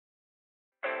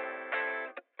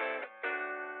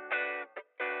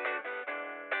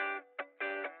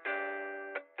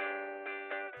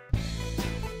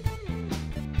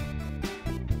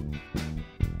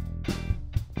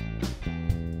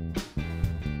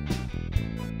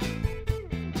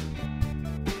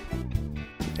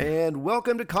And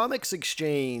welcome to Comics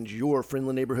Exchange, your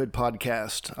friendly neighborhood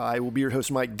podcast. I will be your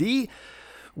host, Mike D.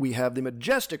 We have the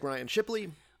majestic Ryan Shipley.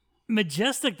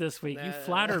 Majestic this week. You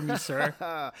flatter me, sir.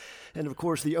 And, of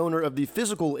course, the owner of the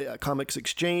physical Comics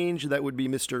Exchange. That would be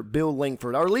Mr. Bill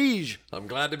Langford, our liege. I'm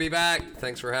glad to be back.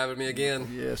 Thanks for having me again.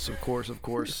 Yes, of course, of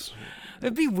course.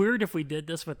 It'd be weird if we did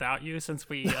this without you, since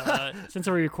we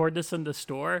record this in the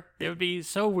store. It would be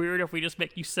so weird if we just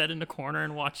make you sit in the corner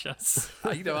and watch us.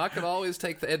 I could always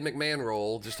take the Ed McMahon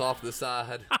role just off to the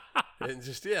side. And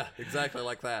just, exactly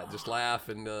like that. Just laugh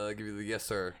and give you the yes,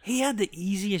 sir. He had the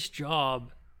easiest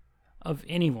job of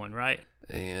anyone, right?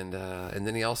 And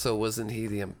then he also, wasn't he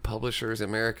the publisher's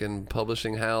American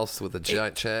publishing house with the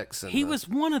giant checks? And he was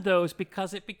one of those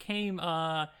because it became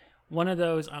one of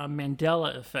those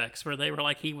Mandela effects where they were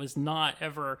like, he was not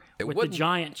ever with the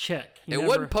giant check. It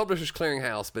wasn't Publishers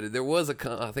Clearinghouse, but there was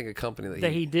I think a company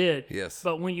that he did. Yes.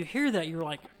 But when you hear that, you're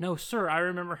like, no, sir, I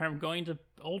remember him going to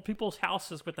old people's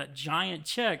houses with that giant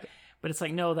check. But it's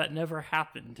like, no, that never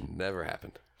happened. Never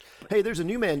happened. Hey, there's a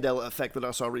new Mandela effect that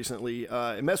I saw recently.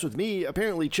 It messed with me.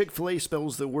 Apparently, Chick-fil-A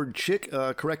spells the word chick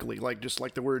correctly, just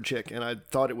like the word chick, and I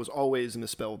thought it was always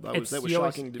misspelled. That was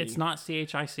shocking to me. It's not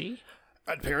CHIC?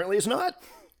 Apparently, it's not.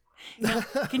 Now,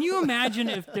 can you imagine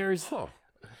if there's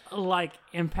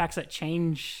impacts that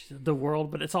change the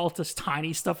world, but it's all just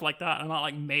tiny stuff like that and not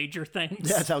like major things?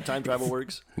 That's how time travel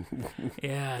works.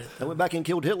 Yeah. I went back and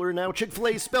killed Hitler, now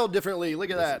Chick-fil-A is spelled differently.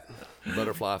 Look at that.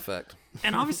 Butterfly effect.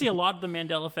 And obviously a lot of the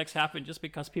Mandela effects happen just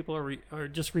because people are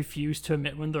just refuse to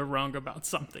admit when they're wrong about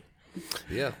something.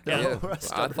 Yeah. I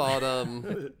thought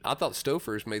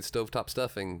Stouffer's made stovetop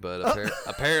stuffing, but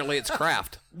apparently it's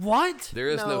Kraft. What? There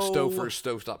is no Stouffer's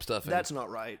stovetop stuffing. That's not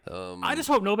right. I just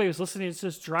hope nobody was listening to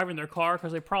just driving their car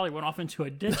because they probably went off into a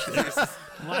ditch.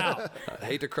 Wow. I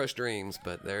hate to crush dreams,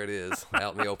 but there it is,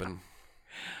 out in the open.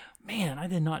 Man, I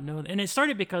did not know that. And it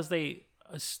started because they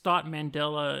thought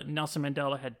Nelson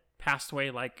Mandela had passed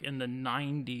away like in the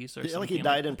 90s or something. Like he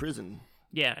died in prison.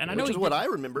 Yeah, and I know which is what I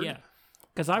remember. Yeah.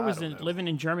 Because I was living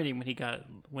in Germany when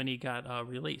he got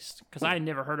released. Because I had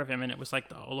never heard of him, and it was like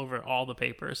all over all the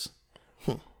papers.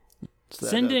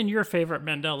 Send in your favorite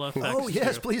Mandela effects. Oh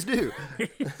yes, please do.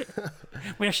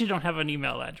 We actually don't have an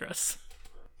email address.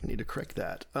 I need to correct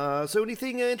that. So,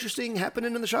 anything interesting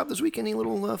happening in the shop this week? Any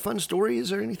little fun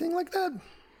stories or anything like that?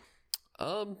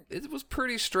 It was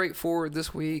pretty straightforward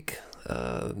this week.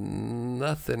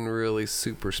 Nothing really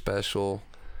super special.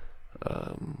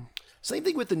 Same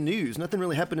thing with the news. Nothing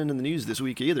really happening in the news this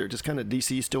week either. Just kind of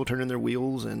DC still turning their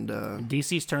wheels and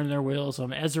DC's turning their wheels.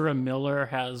 Ezra Miller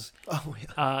has.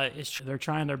 They're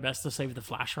trying their best to save the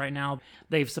Flash right now.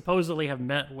 They've supposedly have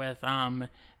met with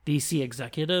DC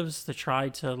executives to try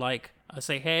to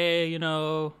say, hey,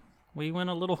 we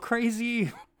went a little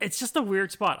crazy. It's just a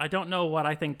weird spot. I don't know what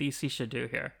I think DC should do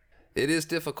here. It is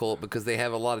difficult because they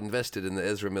have a lot invested in the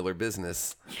Ezra Miller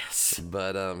business. Yes.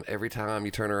 But every time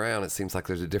you turn around, it seems like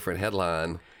there's a different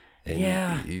headline.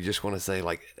 And you just want to say,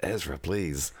 Ezra,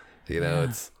 please.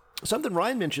 It's... Something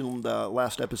Ryan mentioned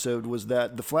last episode was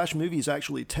that the Flash movie is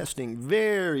actually testing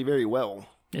very, very well.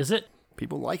 Is it?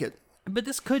 People like it. But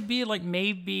this could be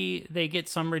maybe they get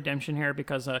some redemption here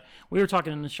because we were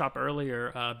talking in the shop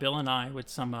earlier, Bill and I, with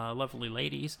some lovely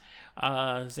ladies,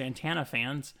 Zatanna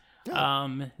fans,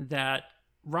 that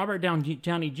Robert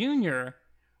Downey Jr.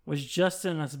 was just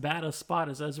in as bad a spot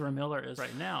as Ezra Miller is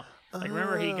right now.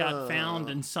 Remember he got found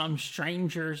in some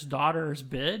stranger's daughter's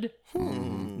bed?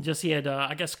 Just he had,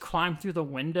 I guess, climbed through the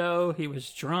window. He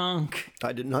was drunk.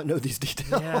 I did not know these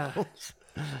details. Yeah.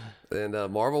 And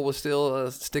Marvel was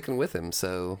still sticking with him,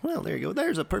 so... Well, there you go.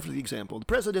 There's a perfect example. The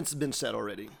precedent's been set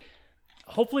already.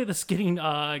 Hopefully this getting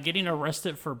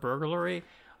arrested for burglary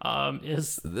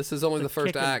is... This is only the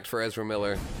first act for Ezra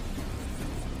Miller.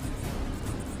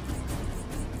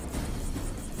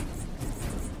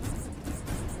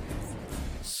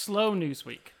 Slow news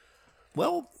week.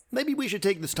 Well, maybe we should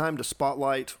take this time to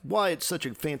spotlight why it's such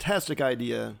a fantastic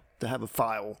idea to have a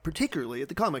file, particularly at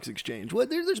the Comics Exchange. Well,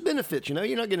 there's benefits, you're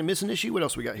not going to miss an issue. What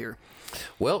else we got here?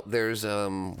 Well, there's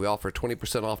we offer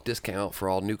 20% off discount for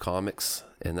all new comics,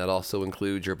 and that also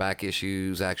includes your back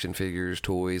issues, action figures,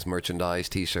 toys, merchandise,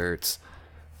 t-shirts.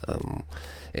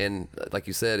 And like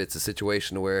you said, it's a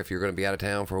situation where if you're going to be out of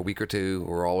town for a week or two,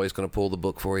 we're always going to pull the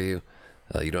book for you.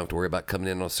 You don't have to worry about coming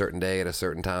in on a certain day at a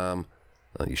certain time.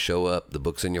 You show up, the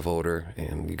book's in your folder,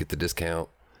 and you get the discount.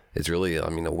 It's really, a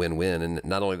win-win. And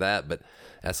not only that, but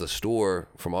as a store,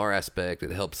 from our aspect,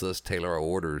 it helps us tailor our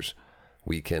orders.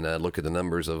 We can look at the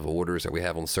numbers of orders that we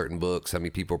have on certain books, how many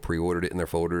people pre-ordered it in their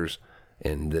folders,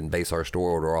 and then base our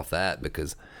store order off that,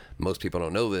 because most people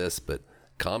don't know this, but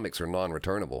comics are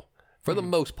non-returnable. For the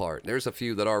most part, there's a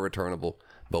few that are returnable,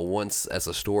 but once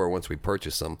we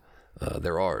purchase them,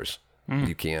 they're ours.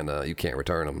 You can't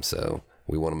return them. So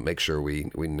we want to make sure we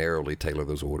narrowly tailor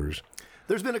those orders.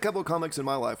 There's been a couple of comics in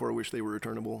my life where I wish they were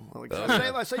returnable. Like,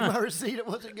 I saved my receipt. It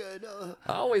wasn't good.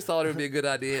 I always thought it would be a good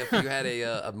idea if you had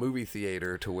a movie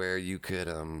theater to where you could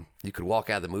walk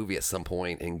out of the movie at some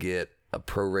point and get a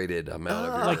prorated amount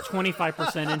of your... Like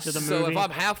 25% into the movie. So if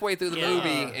I'm halfway through the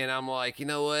movie and I'm like, you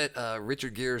know what,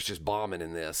 Richard Gere's just bombing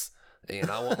in this, and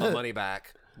I want my money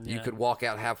back, you could walk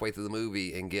out halfway through the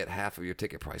movie and get half of your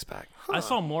ticket price back. I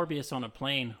saw Morbius on a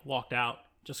plane, walked out.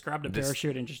 Just grabbed a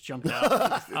parachute and just jumped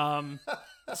out.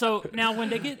 So now, when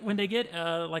they get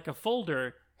like a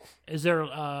folder, is there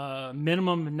a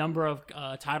minimum number of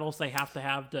titles they have to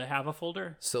have a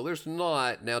folder? So there's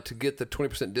not. Now, to get the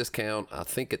 20% discount, I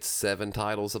think it's 7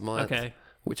 titles a month. Okay,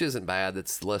 which isn't bad.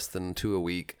 That's less than 2 a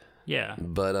week. Yeah.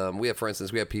 But we have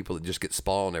people that just get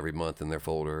Spawn every month in their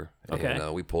folder. Okay.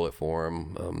 And we pull it for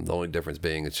them. The only difference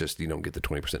being it's just you don't get the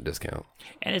 20% discount.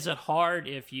 And is it hard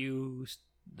if you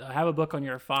have a book on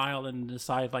your file and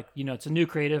decide, like, it's a new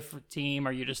creative team,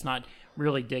 or you're just not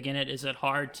really digging it? Is it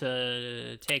hard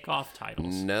to take off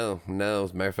titles? No.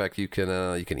 As a matter of fact, you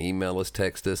can email us,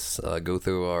 text us, go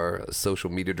through our social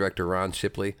media director, Ron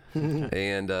Shipley,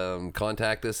 and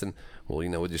contact us, and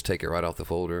we'll just take it right off the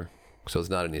folder. So it's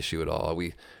not an issue at all.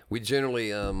 We generally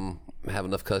have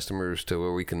enough customers to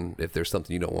where we can, if there's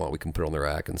something you don't want, we can put it on the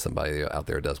rack, and somebody out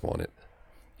there does want it.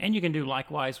 And you can do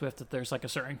likewise if there's like a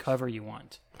certain cover you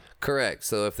want. Correct.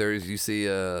 So if you see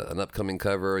an upcoming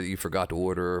cover that you forgot to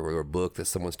order, or a book that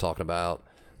someone's talking about,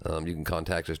 you can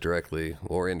contact us directly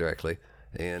or indirectly,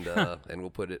 and and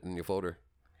we'll put it in your folder.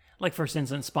 Like, for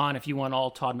instance, Spawn, if you want all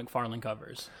Todd McFarlane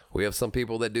covers. We have some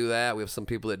people that do that. We have some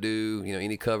people that do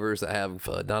any covers that have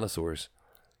dinosaurs.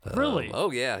 Really?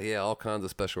 Oh yeah, all kinds of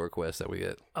special requests that we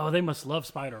get. Oh, they must love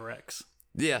Spider-Rex.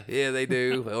 Yeah, they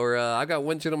do. Or I got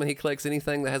one gentleman, he collects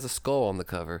anything that has a skull on the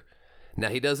cover. Now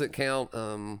he doesn't count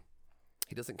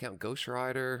Ghost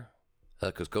Rider,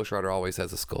 because Ghost Rider always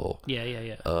has a skull.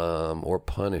 Yeah. Or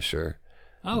Punisher.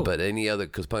 Oh. But any other,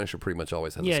 because Punisher pretty much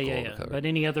always has a skull on the cover. But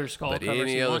any other skull covers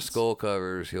any other skull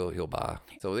covers he'll buy.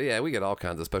 So yeah, we get all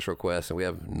kinds of special requests, and we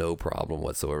have no problem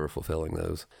whatsoever fulfilling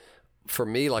those. For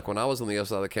me, like when I was on the other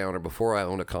side of the counter before I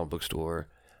owned a comic book store,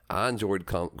 I enjoyed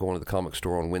going to the comic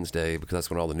store on Wednesday because that's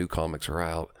when all the new comics are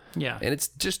out. Yeah. And it's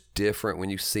just different when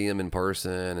you see them in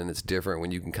person, and it's different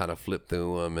when you can kind of flip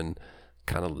through them and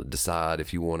kind of decide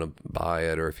if you want to buy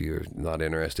it or if you're not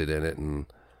interested in it, and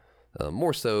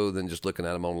more so than just looking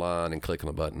at them online and clicking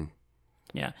a button.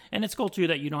 Yeah. And it's cool, too,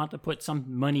 that you don't have to put some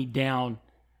money down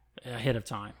ahead of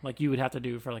time, like you would have to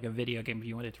do for like a video game if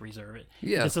you wanted to reserve it.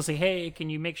 Yeah. Just to say, hey, can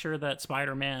you make sure that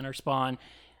Spider-Man or Spawn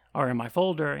are in my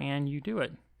folder, and you do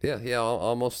it. Yeah,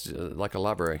 almost like a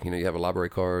library. You have a library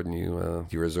card, and you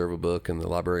reserve a book, and the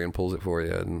librarian pulls it for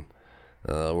you, and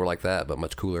we're like that, but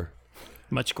much cooler.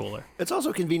 Much cooler. It's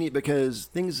also convenient because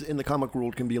things in the comic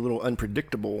world can be a little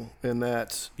unpredictable, in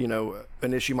that,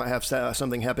 an issue might have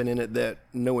something happen in it that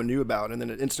no one knew about, and then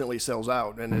it instantly sells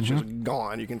out, and it's just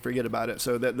gone. You can forget about it.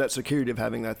 So that security of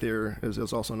having that there is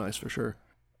also nice for sure.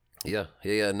 Yeah.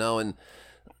 No, and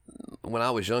when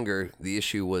I was younger, the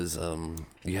issue was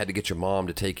you had to get your mom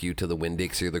to take you to the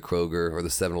Winn-Dixie or the Kroger or the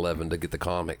 7-Eleven to get the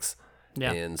comics.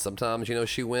 Yeah. And sometimes,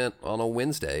 she went on a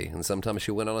Wednesday, and sometimes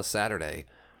she went on a Saturday.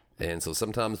 And so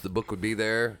sometimes the book would be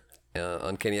there,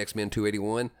 Uncanny X-Men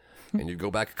 281, and you'd go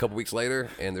back a couple weeks later,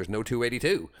 and there's no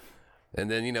 282.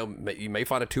 And then, you may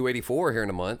find a 284 here in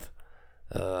a month.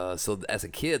 So as a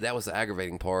kid, that was the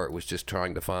aggravating part, was just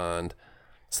trying to find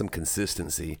some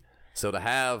consistency. So to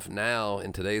have now,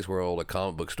 in today's world, a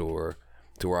comic book store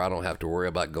to where I don't have to worry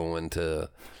about going to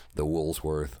the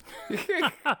Woolsworth.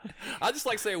 I just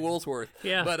like saying Woolsworth.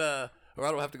 Yeah. But, or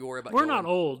I don't have to go worry about. We're not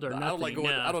old or nothing. I don't like going.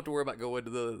 I don't have to worry about going to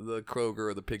the Kroger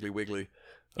or the Piggly Wiggly.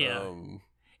 Yeah,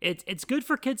 it's good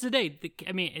for kids today.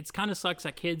 It kind of sucks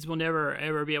that kids will never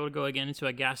ever be able to go again into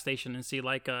a gas station and see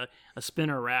like a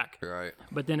spinner rack. Right.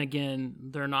 But then again,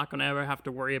 they're not going to ever have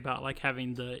to worry about like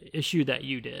having the issue that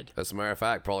you did. As a matter of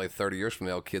fact, probably 30 years from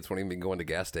now, kids won't even be going to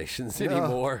gas stations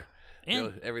anymore.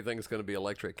 And everything's going to be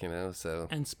electric, So.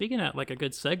 And speaking of like a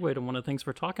good segue to one of the things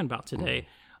we're talking about today.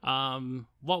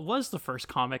 What was the first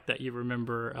comic that you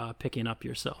remember picking up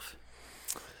yourself?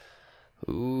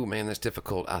 Ooh, man, that's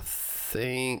difficult. I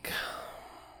think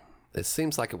it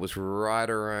seems like it was right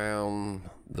around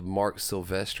the Mark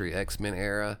Silvestri X-Men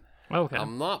era. Okay.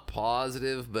 I'm not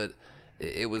positive, but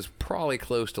it was probably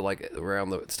close to like around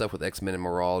the stuff with X-Men and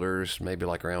Marauders, maybe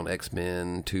like around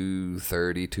X-Men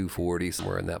 230, 240,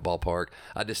 somewhere in that ballpark.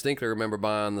 I distinctly remember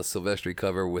buying the Silvestri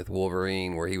cover with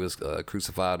Wolverine where he was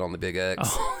crucified on the Big X.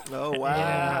 Oh,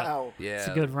 wow. Yeah. It's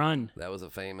a good run. That was a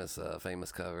famous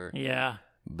cover. Yeah.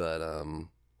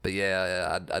 But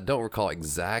yeah, I don't recall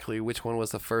exactly which one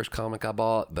was the first comic I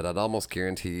bought, but I'd almost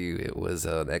guarantee you it was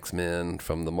an X-Men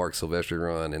from the Mark Silvestri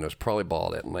run, and it was probably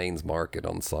bought at Lane's Market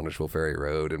on Saundersville Ferry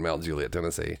Road in Mount Juliet,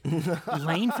 Tennessee.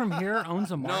 Lane from here owns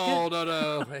a market?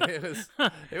 No.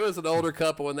 It was an older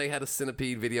couple, and they had a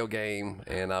Centipede video game,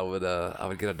 and I would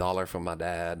get $1 from my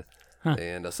dad.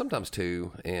 And sometimes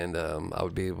 $2, and I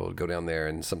would be able to go down there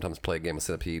and sometimes play a game of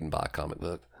Centipede and buy a comic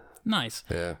book. Nice.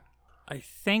 Yeah. I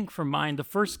think for mine, the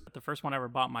first one I ever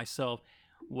bought myself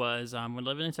was when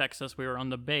living in Texas. We were on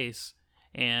the base,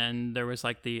 and there was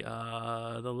like the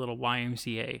little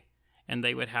YMCA, and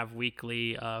they would have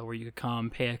weekly where you could come,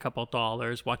 pay a couple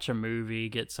 $, watch a movie,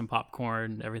 get some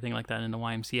popcorn, everything like that in the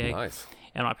YMCA. Nice.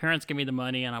 And my parents gave me the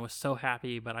money, and I was so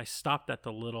happy. But I stopped at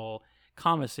the little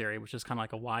commissary, which is kind of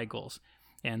like a Weigel's.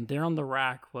 And there on the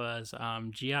rack was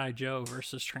G.I. Joe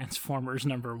versus Transformers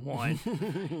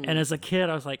 #1. And as a kid,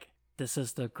 I was like, this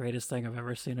is the greatest thing I've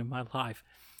ever seen in my life.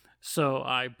 So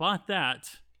I bought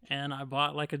that, and I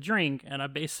bought like a drink, and I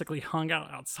basically hung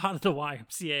out outside of the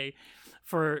YMCA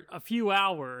for a few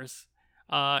hours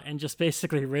and just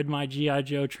basically read my G.I.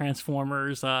 Joe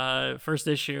Transformers first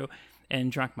issue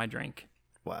and drank my drink.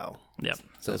 Wow. Yep.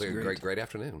 Sounds like a great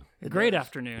afternoon. Great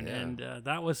afternoon. Yeah. And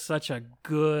that was such a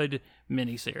good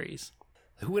miniseries.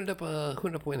 Who ended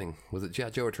up winning? Was it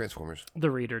G.I. Joe or Transformers? The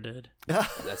Reader did.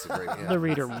 That's a great. Yeah. The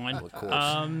Reader won. Of course.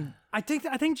 I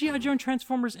think G.I. Joe and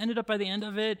Transformers ended up by the end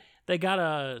of it. They got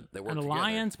an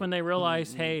alliance when they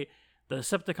realized, hey, the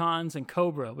Decepticons and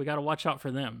Cobra, we got to watch out for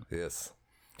them. Yes.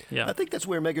 Yeah. I think that's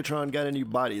where Megatron got a new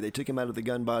body. They took him out of the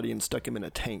gun body and stuck him in a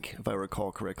tank, if I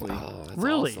recall correctly. Oh, that's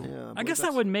really? awesome. Yeah, I guess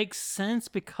that would make sense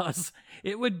because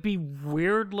it would be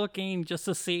weird looking just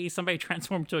to see somebody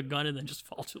transform to a gun and then just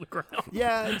fall to the ground.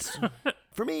 Yeah, it's,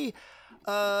 for me,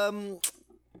 I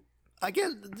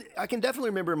can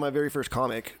definitely remember my very first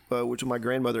comic, which my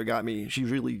grandmother got me. She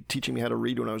was really teaching me how to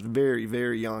read when I was very,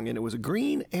 very young, and it was a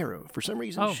Green Arrow. For some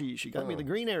reason, she got me the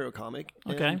Green Arrow comic.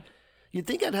 Okay. You'd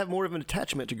think I'd have more of an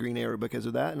attachment to Green Arrow because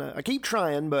of that, and I keep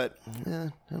trying, but I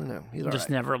don't know. He's all just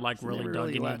right. never really dug any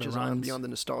of the latches on runs. beyond the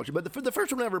nostalgia. But the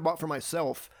first one I ever bought for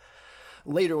myself,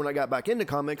 later when I got back into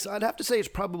comics, I'd have to say it's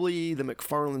probably the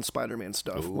McFarlane Spider-Man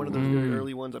stuff. One of those very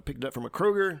early ones I picked up from a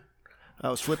Kroger. I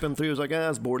was flipping through. I was like, I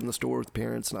was bored in the store with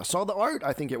parents, and I saw the art,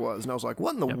 I think it was, and I was like,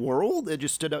 what in the world? It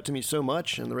just stood out to me so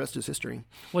much, and the rest is history.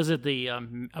 Was it the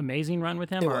Amazing run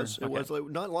with him? It was. Like,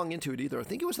 not long into it either. I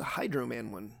think it was the Hydro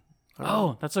Man one.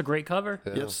 Oh, that's a great cover.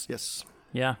 Yeah. Yes.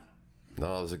 Yeah.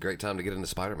 No, it was a great time to get into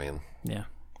Spider-Man. Yeah.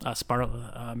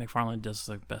 McFarlane does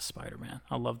the best Spider-Man.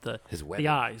 I love his the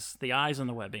eyes and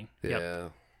the webbing. Yeah.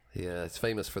 Yep. Yeah, it's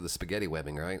famous for the spaghetti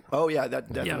webbing, right? Oh, yeah,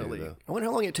 that definitely. Yeah. I wonder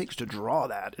how long it takes to draw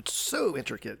that. It's so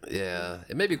intricate. Yeah.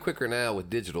 It may be quicker now with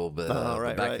digital, but,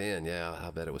 right, but back then, yeah, I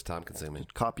bet it was time consuming.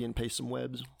 Copy and paste some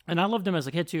webs. And I loved him as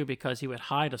a kid, too, because he would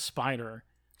hide a spider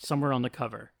somewhere on the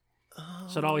cover.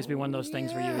 So it'd always be one of those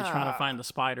things where you were trying to find the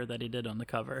spider that he did on the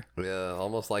cover. Yeah,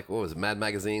 almost like, what was it, Mad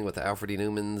Magazine with the Alfred E.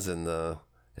 Newmans and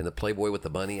the Playboy with the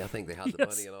bunny. I think they had the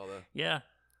bunny and all the... Yeah.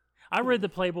 I read the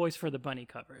Playboys for the bunny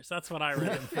covers. That's what I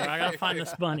read them for. I got to find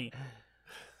this bunny.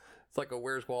 It's like a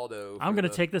Where's Waldo. I'm going to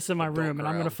take this in my room and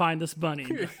I'm going to find this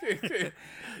bunny.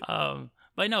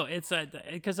 But no, it's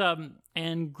because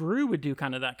and Gru would do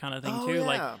kind of that kind of thing too. Yeah.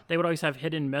 Like they would always have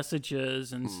hidden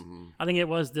messages, and I think it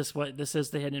was this is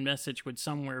the hidden message would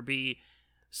be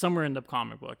somewhere in the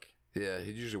comic book. Yeah,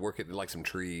 he'd usually work at like some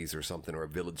trees or something, or a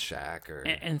village shack, or.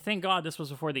 And thank God this was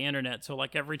before the internet. So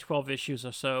like every 12 issues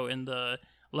or so, in the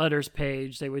letters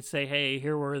page, they would say, "Hey,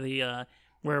 here were the."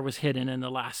 Where it was hidden in the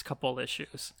last couple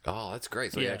issues. Oh, that's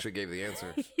great. So he actually gave the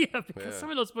answer. Yeah, because some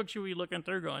of those books you were looking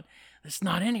through going, it's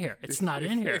not in here. It's not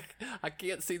in here. I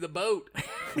can't see the boat.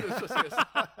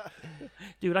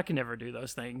 Dude, I can never do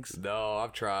those things. No,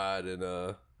 I've tried,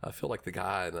 and I feel like the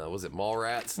guy in, was it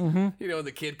Mallrats? You know,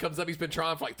 the kid comes up, he's been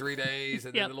trying for like 3 days,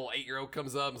 and then the little 8-year-old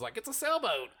comes up and is like, it's a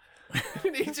sailboat.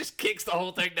 And he just kicks the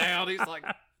whole thing down. He's like...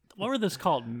 What were those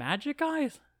called? Magic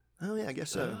eyes? Oh, yeah, I guess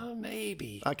so.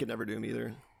 Maybe. I could never do them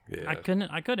either. Yeah. I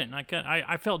couldn't.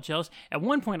 I felt jealous. At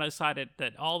one point, I decided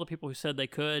that all the people who said they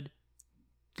could,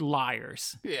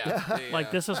 liars. Yeah. Like,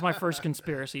 this was my first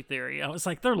conspiracy theory. I was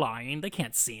like, they're lying. They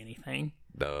can't see anything.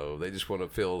 No, they just want to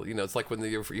feel, it's like when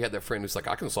you had that friend who's like,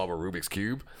 I can solve a Rubik's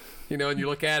Cube, and you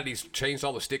look at it, he's changed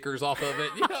all the stickers off of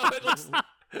it. It looks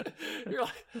You're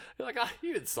like,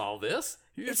 you didn't solve this.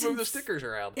 You just moved the stickers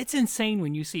around. It's insane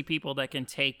when you see people that can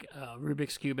take a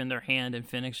Rubik's Cube in their hand and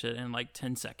finish it in like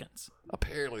 10 seconds.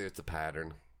 Apparently, it's a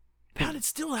pattern. God, it's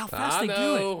still how fast I they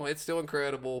do it. know it's still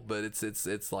incredible, but it's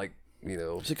like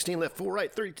 16 left, 4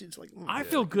 right, 3. It's like I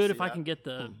feel good if I can get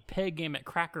the peg game at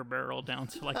Cracker Barrel down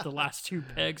to like the last 2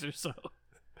 pegs or so.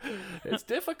 It's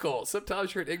difficult.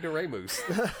 Sometimes you're an ignoramus.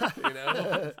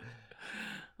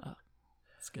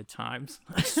 It's good times.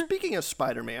 Speaking of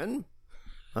Spider-Man,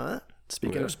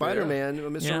 Speaking of Spider-Man,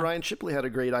 Mr. Ryan Shipley had a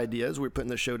great idea as we were putting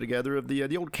the show together of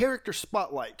the old character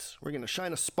spotlight. We're going to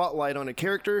shine a spotlight on a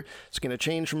character. It's going to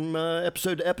change from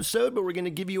episode to episode, but we're going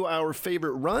to give you our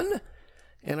favorite run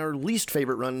and our least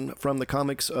favorite run from the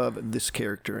comics of this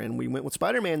character. And we went with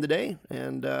Spider-Man today,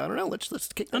 and I don't know, let's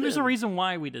kick that And there's in. a reason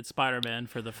why we did Spider-Man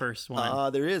for the first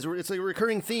one. There is. It's a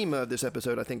recurring theme of this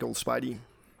episode, I think, old Spidey.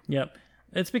 Yep.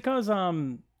 It's because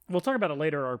we'll talk about it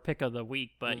later, our pick of the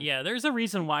week, but yeah, there's a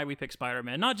reason why we picked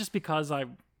Spider-Man. Not just because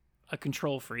I'm a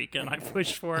control freak and I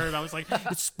pushed for it. I was like,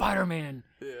 it's Spider-Man.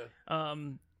 Yeah.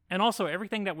 And also,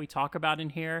 everything that we talk about in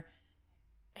here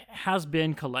has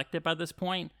been collected by this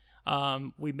point.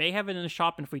 We may have it in the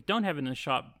shop, and if we don't have it in the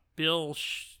shop, Bill,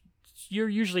 you're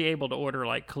usually able to order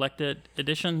like collected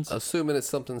editions. Assuming it's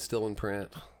something still in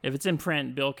print. If it's in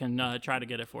print, Bill can try to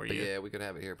get it for you. But yeah, we could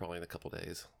have it here probably in a couple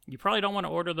days. You probably don't want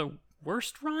to order the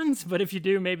worst runs, but if you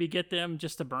do, maybe get them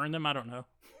just to burn them. I don't know.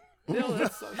 No,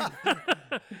 that's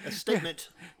A statement.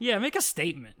 Yeah, make a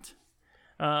statement.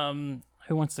 Who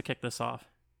wants to kick this off?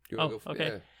 You wanna go for,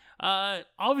 okay. Yeah.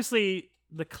 Obviously,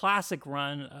 the classic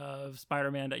run of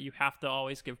Spider-Man that you have to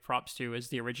always give props to is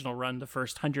the original run, the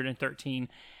first 113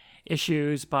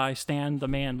 issues by Stan the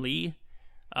Man Lee.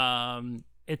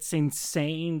 It's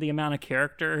insane the amount of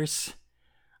characters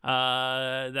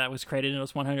that was created in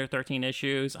those 113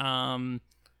 issues.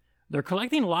 They're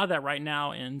collecting a lot of that right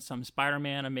now in some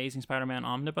Spider-Man, Amazing Spider-Man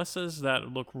omnibuses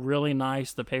that look really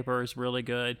nice. The paper is really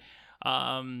good.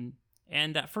 And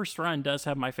that first run does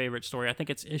have my favorite story. I think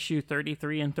it's issue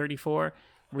 33 and 34,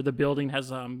 where the building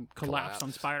has collapsed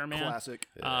on Spider-Man. Classic.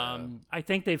 I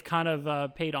think they've kind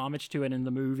of paid homage to it in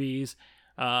the movies.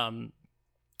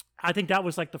 I think that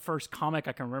was like the first comic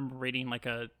I can remember reading, like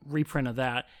a reprint of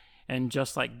that, and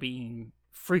just like being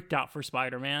freaked out for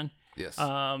Spider-Man. Yes.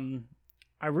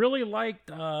 I really liked,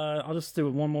 I'll just do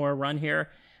one more run here.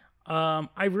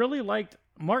 I really liked,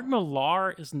 Mark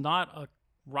Millar is not a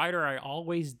writer I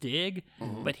always dig,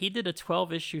 but he did a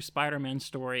 12-issue Spider-Man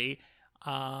story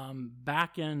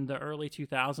back in the early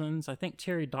 2000s. I think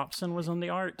Terry Dobson was on the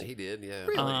art. He did, yeah.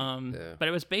 Really? Yeah. But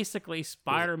it was basically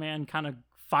Spider-Man kind of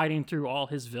fighting through all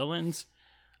his villains.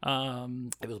 It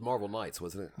was Marvel Knights,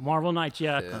 wasn't it? Marvel Knights,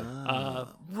 yeah.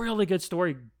 Really good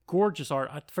story, gorgeous art.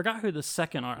 I forgot who the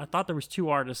second art. I thought there was 2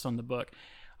 artists on the book.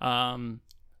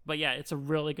 But yeah, it's a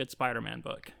really good Spider-Man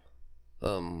book.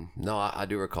 No, I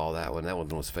do recall that one. That one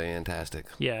was fantastic.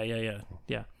 Yeah.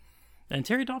 And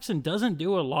Terry Dobson doesn't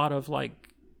do a lot of like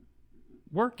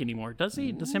work anymore, does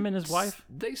he? Does him and his wife?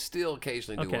 They still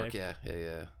occasionally do Okay. work,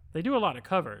 yeah. They do a lot of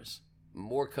covers.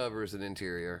 More covers than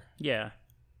interior. Yeah.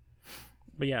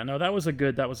 But yeah, no, that was a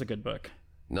good book.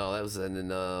 No, that was, and then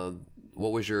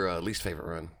what was your least favorite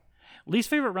run? Least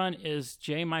favorite run is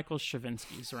J. Michael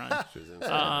Straczynski's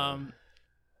run.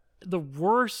 The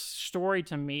worst story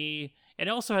to me, it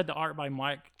also had the art by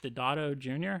Mike Deodato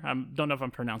Jr. I don't know if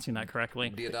I'm pronouncing that correctly.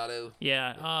 Deodato?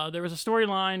 Yeah, there was a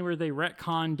storyline where they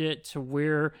retconned it to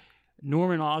where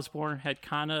Norman Osborn had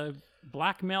kind of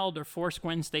blackmailed or forced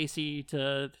Gwen Stacy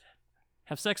to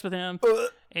have sex with him,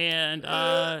 and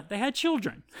they had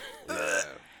children.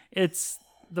 It's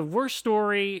the worst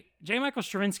story. J. Michael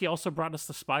Straczynski also brought us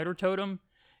the Spider Totem,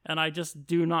 and I just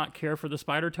do not care for the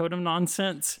Spider Totem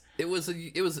nonsense. It was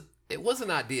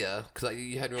an idea because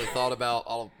you hadn't really thought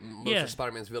about most of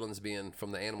Spider-Man's villains being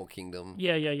from the animal kingdom.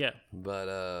 Yeah.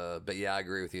 But yeah, I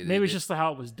agree with you. Maybe it's just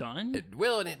how it was done.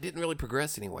 And it didn't really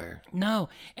progress anywhere. No,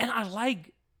 and I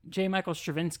like J. Michael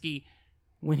Straczynski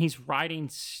when he's writing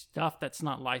stuff that's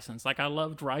not licensed. Like I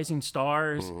loved Rising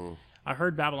Stars. Mm-hmm. I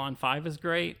heard Babylon 5 is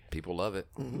great. People love it.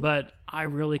 But I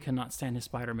really could not stand his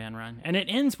Spider-Man run. And it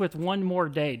ends with One More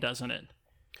Day, doesn't it?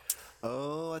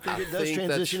 Oh, I think it does think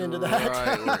transition that's into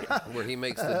that. right, where he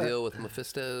makes the deal with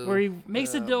Mephisto. Where he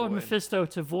makes a deal with Mephisto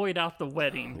to void out the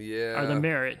wedding. Yeah. Or the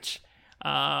marriage.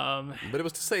 But it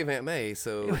was to save Aunt May,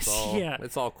 so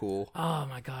it's all cool. Oh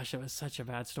my gosh, it was such a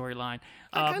bad storyline.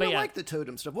 I kind of like the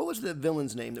totem stuff. What was the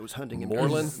villain's name that was hunting him?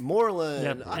 Moreland? Moreland.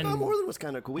 Yep, I and thought Moreland was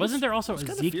kind of cool. Wasn't there also He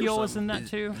was Ezekiel was fearsome. in that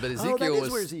too? But Oh, that is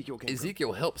where Ezekiel came from.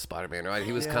 Ezekiel helped Spider-Man, right?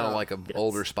 He was kind of like an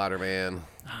older Spider-Man.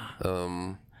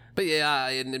 But yeah,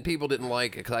 and people didn't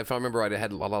like it because if I remember right, it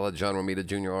had a lot of John Romita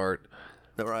Jr. art.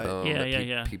 Right.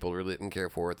 Yeah. People really didn't care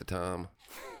for at the time.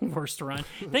 Worst run.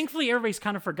 Thankfully, everybody's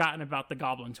kind of forgotten about the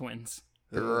Goblin Twins.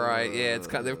 Right. Yeah.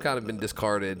 They've kind of been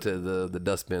discarded to the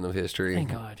dustbin of history.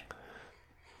 Thank God.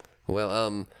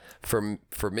 Well,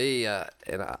 for me,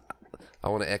 and I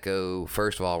want to echo.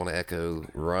 First of all, I want to echo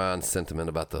Ryan's sentiment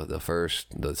about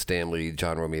the Stan Lee,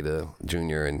 John Romita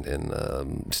Jr.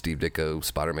 and Steve Ditko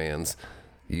Spider-Mans.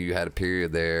 You had a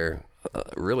period there.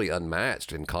 Really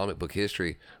unmatched in comic book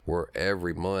history, where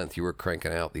every month you were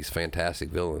cranking out these fantastic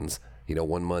villains. You know,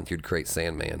 one month you'd create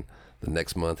Sandman, the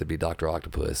next month it'd be Dr.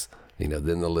 Octopus, you know,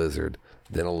 then the Lizard,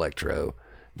 then Electro,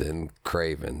 then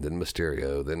Kraven, then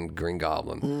Mysterio, then Green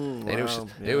Goblin, and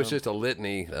it was just a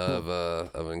litany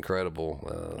of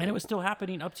incredible. And it was still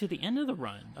happening up to the end of the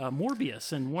run.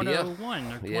 Morbius in 101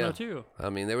 or 102. I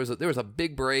mean, there was a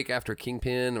big break after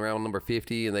Kingpin around number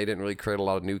 50, and they didn't really create a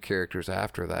lot of new characters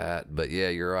after that. But yeah,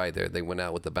 you're right. They went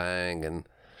out with the bang, and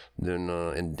then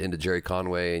into Jerry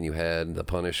Conway, and you had the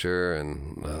Punisher,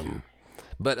 and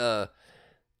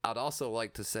I'd also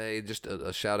like to say just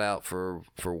a shout out for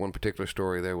one particular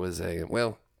story. There was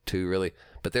two really,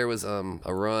 but there was a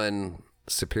run,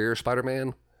 Superior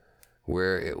Spider-Man,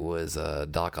 where it was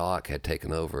Doc Ock had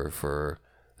taken over for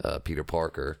Peter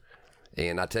Parker.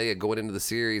 And I tell you, going into the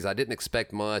series, I didn't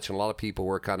expect much, and a lot of people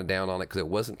were kind of down on it because it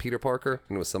wasn't Peter Parker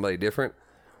and it was somebody different.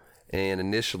 And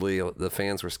initially, the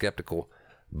fans were skeptical.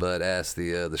 But as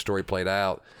the story played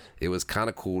out, it was kind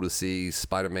of cool to see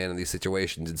Spider-Man in these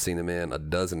situations. You'd seen him in a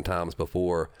dozen times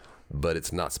before, but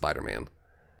it's not Spider-Man.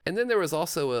 And then there was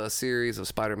also a series of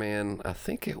Spider-Man, I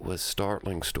think it was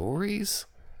Startling Stories.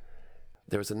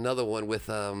 There was another one with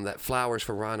that Flowers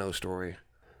for Rhino story.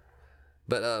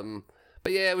 But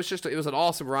yeah, it was an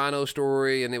awesome Rhino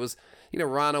story, and it was, you know,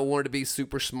 Rhino wanted to be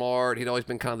super smart. He'd always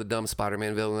been kind of the dumb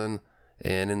Spider-Man villain.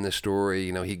 And in the story,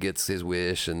 you know, he gets his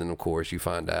wish, and then, of course, you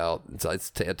find out, it's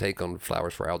a take on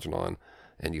Flowers for Algernon,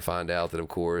 and you find out that, of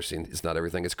course, it's not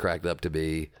everything it's cracked up to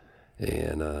be,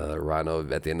 and Rhino,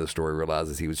 at the end of the story,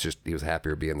 realizes he was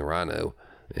happier being the Rhino,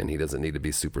 and he doesn't need to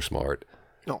be super smart.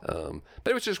 No.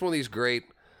 But it was just one of these great,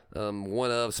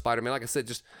 one of Spider-Man, like I said,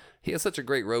 just, he has such a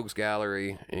great rogues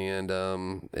gallery, and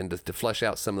to flesh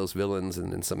out some of those villains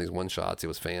and some of these one-shots, it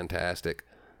was fantastic.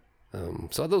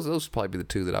 So those would probably be the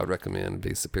two that I would recommend,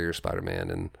 be Superior Spider-Man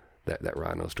and that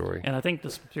Rhino story. And I think the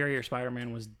Superior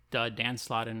Spider-Man was Dan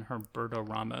Slott and Humberto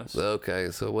Ramos.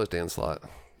 Okay, so it was Dan Slott.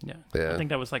 Yeah. Yeah. I think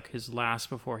that was like his last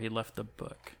before he left the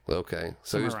book. Okay.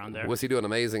 So somewhere around there. Was he doing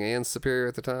Amazing and Superior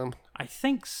at the time? I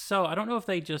think so. I don't know if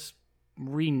they just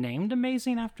renamed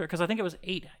Amazing after, because I think it was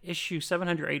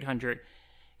 700, 800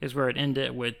 is where it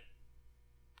ended with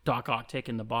Doc Ock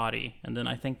taking the body. And then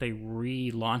I think they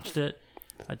relaunched it.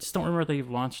 I just don't remember if they've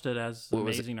launched it as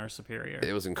Amazing or Superior.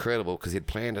 It was incredible because he'd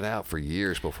planned it out for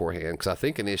years beforehand. Because I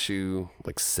think in issue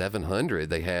like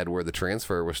 700 they had where the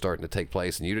transfer was starting to take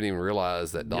place, and you didn't even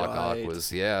realize that Doc Ock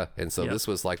was and so this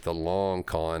was like the long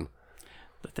con.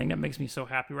 The thing that makes me so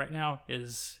happy right now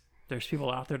is there's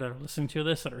people out there that are listening to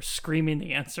this that are screaming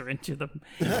the answer into them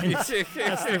as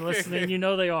they're listening. You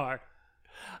know they are.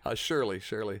 Surely.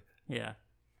 Yeah.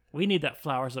 We need that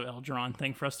Flowers of Algernon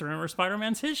thing for us to remember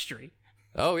Spider-Man's history.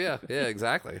 Oh, yeah,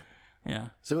 exactly. Yeah.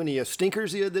 So any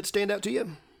stinkers that stand out to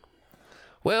you?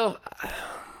 Well,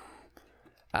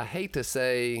 I hate to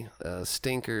say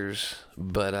stinkers,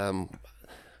 but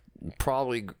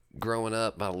probably growing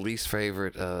up, my least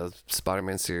favorite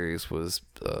Spider-Man series was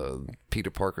Peter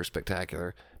Parker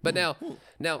Spectacular. But now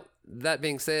that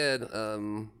being said,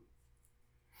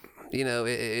 you know,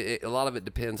 a lot of it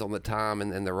depends on the time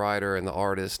and the writer and the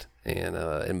artist,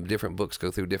 and different books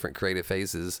go through different creative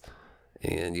phases.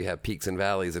 And you have peaks and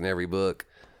valleys in every book.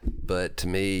 But to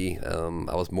me,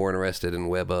 I was more interested in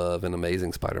Web of and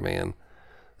Amazing Spider-Man.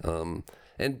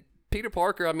 And Peter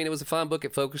Parker, I mean, it was a fun book.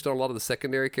 It focused on a lot of the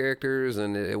secondary characters,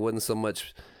 and it wasn't so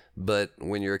much. But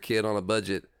when you're a kid on a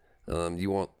budget,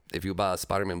 if you buy a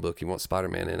Spider-Man book, you want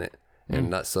Spider-Man in it, and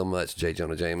not so much J.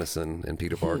 Jonah Jameson and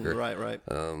Peter Parker. Right.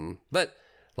 But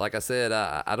like I said,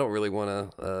 I don't really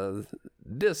want to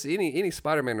diss any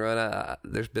Spider-Man run.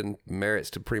 There's been merits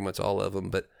to pretty much all of them,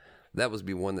 but that would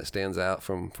be one that stands out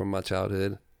from my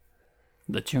childhood.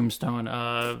 The Tombstone,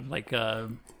 when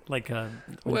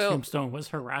Tombstone was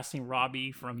harassing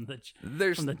Robbie from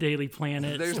the Daily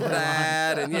Planet. There's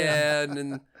that, and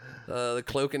and the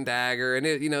Cloak and Dagger, and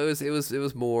it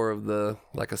was more of the,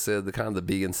 like I said, the kind of the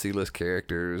B and C list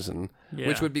characters, and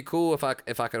which would be cool if I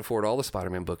could afford all the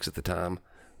Spider-Man books at the time.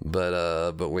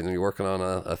 But when you're working on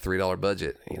a $3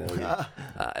 budget,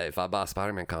 if I buy a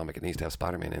Spider-Man comic, it needs to have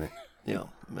Spider-Man in it. Yeah,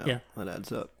 that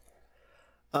adds up.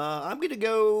 I'm going to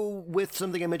go with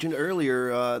something I mentioned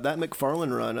earlier, that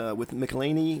McFarlane run with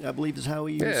McElhaney, I believe is how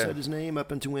he said his name,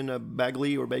 up until when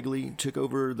Bagley took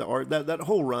over the art. That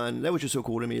whole run, that was just so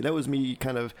cool to me. That was me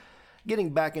kind of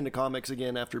getting back into comics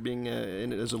again after being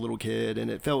in it as a little kid, and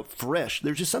it felt fresh.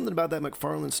 There's just something about that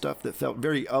McFarlane stuff that felt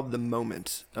very of the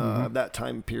moment of that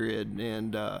time period,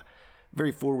 and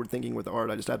very forward thinking with the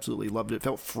art. I just absolutely loved it. It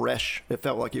felt fresh. It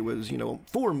felt like it was,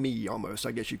 for me almost,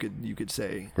 I guess you could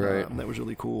say. Right. That was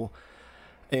really cool.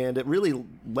 And it really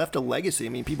left a legacy. I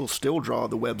mean, people still draw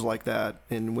the webs like that,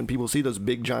 and when people see those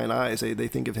big giant eyes, they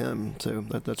think of him. So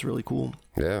that's really cool.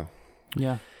 Yeah.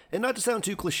 Yeah. And not to sound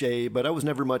too cliche, but I was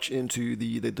never much into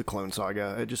the Clone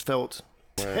Saga. It just felt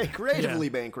creatively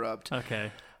bankrupt. Okay.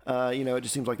 It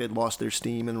just seems like they'd lost their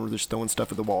steam and were just throwing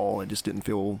stuff at the wall. It just didn't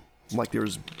feel like there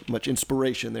was much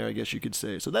inspiration there, I guess you could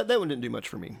say. So that one didn't do much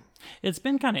for me. It's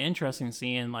been kind of interesting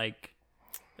seeing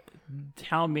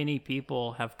how many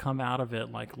people have come out of it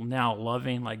now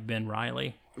loving Ben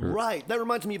Reilly. Right. That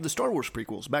reminds me of the Star Wars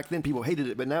prequels. Back then people hated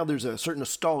it, but now there's a certain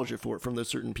nostalgia for it from those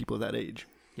certain people of that age.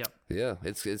 Yep. Yeah,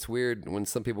 it's weird when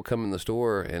some people come in the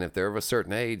store and if they're of a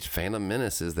certain age, Phantom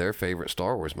Menace is their favorite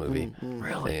Star Wars movie.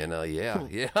 Really? And yeah,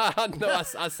 no,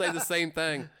 I say the same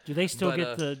thing. Do they still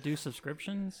get to do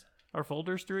subscriptions or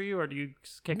folders through you, or do you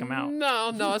kick them out?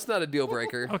 No, it's not a deal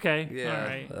breaker. Okay. Yeah. All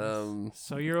right.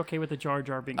 So you're okay with the Jar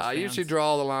Jar Binks I fans. usually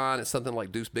draw the line at something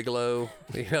like Deuce Bigelow.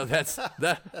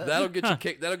 That'll get you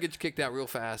kicked out real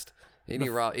fast. Any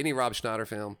Rob Schneider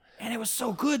film. And it was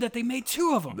so good that they made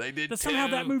 2 of them. They did that somehow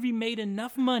too. that movie made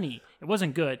enough money. It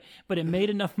wasn't good, but it made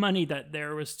enough money that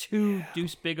there was 2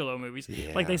 Deuce Bigelow movies.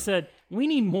 Yeah. Like they said, we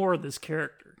need more of this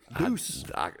character. Deuce.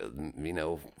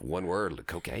 One word,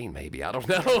 cocaine maybe. I don't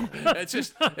know.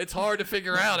 It's hard to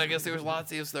figure out. I guess there was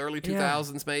lots. It was the early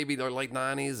 2000s maybe, or late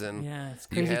 90s, and it's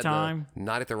crazy time.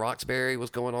 Night at the Roxbury was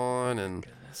going on, and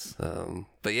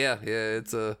but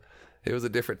it was a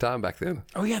different time back then.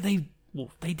 Oh yeah, they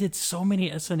did so many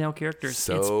SNL characters.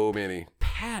 So many.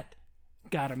 Pat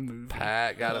got a movie.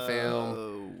 Pat got a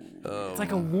film. It's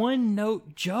like a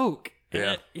one-note joke.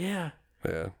 Yeah. Yeah.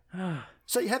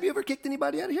 So have you ever kicked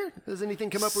anybody out of here? Has anything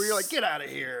come up where you're like, get out of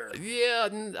here? Yeah,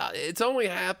 it's only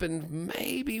happened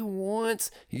maybe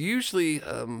once. Usually,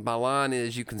 my line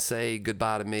is, "You can say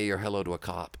goodbye to me or hello to a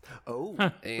cop." Oh,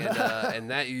 and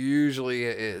that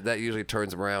usually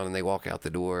turns them around and they walk out the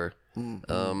door.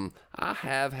 I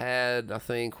have had, I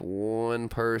think, one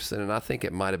person, and I think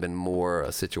it might have been more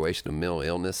a situation of mental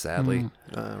illness, sadly,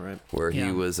 right. where he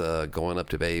was going up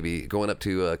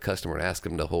to a customer and ask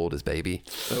him to hold his baby.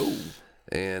 Oh.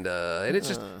 And it's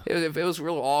just it was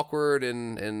real awkward,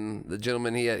 and the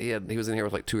gentleman he was in here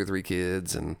with like 2 or 3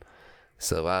 kids, and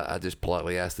so I just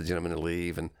politely asked the gentleman to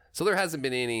leave, and so there hasn't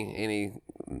been any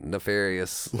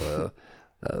nefarious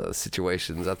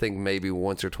situations. I think maybe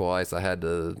once or twice I had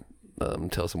to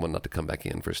tell someone not to come back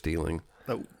in for stealing.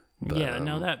 Oh. But,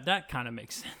 that kind of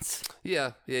makes sense.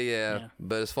 Yeah.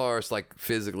 But as far as like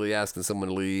physically asking someone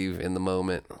to leave in the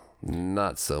moment,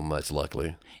 not so much,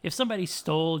 luckily. If somebody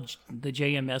stole the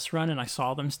JMS run and I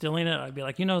saw them stealing it, I'd be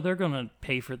like, they're going to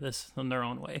pay for this in their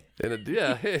own way.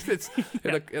 It's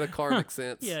in a karmic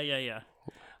sense. Yeah.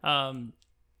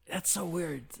 That's so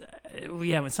weird.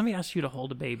 When somebody asks you to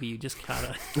hold a baby, you just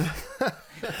gotta.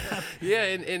 Yeah,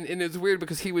 and it's weird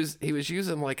because he was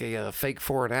using like a fake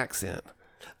foreign accent.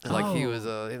 Like he was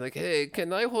like, "Hey,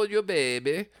 can I hold your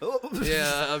baby?" Oh.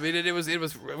 Yeah, I mean, it was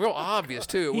real obvious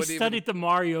too. He studied the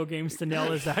Mario games to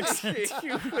nail his accent.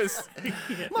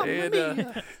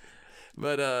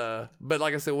 But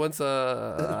like I said, once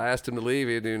I asked him to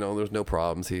leave, there's no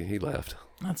problems. He left.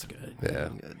 That's good. Yeah,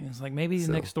 He's like, maybe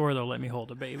next door they'll let me hold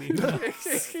a baby.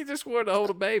 he just wanted to hold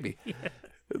a baby.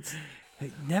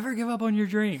 Never give up on your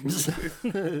dreams.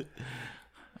 We've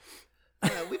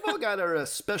all got our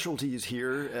specialties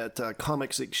here at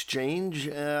Comics Exchange.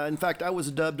 In fact, I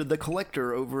was dubbed the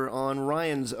collector over on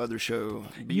Ryan's other show.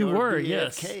 You were,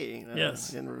 BFK,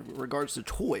 yes. In regards to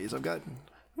toys, I've got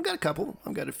a couple.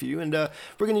 I've got a few, and we're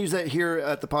going to use that here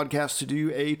at the podcast to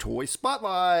do a toy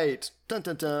spotlight. Dun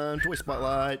dun dun! Toy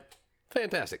spotlight.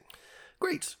 Fantastic.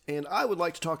 Great. And I would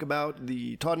like to talk about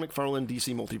the Todd McFarlane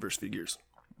DC Multiverse figures.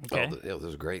 Okay. Oh,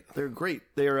 those are great. They're great.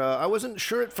 They're. I wasn't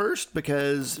sure at first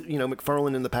because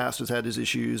McFarlane in the past has had his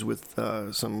issues with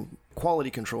some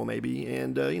quality control maybe,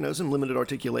 and some limited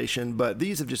articulation, but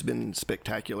these have just been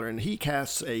spectacular, and he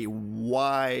casts a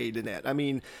wide net. I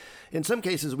mean, in some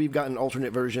cases we've gotten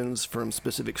alternate versions from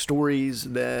specific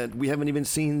stories that we haven't even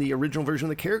seen the original version of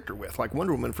the character with, like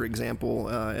Wonder Woman, for example,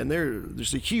 and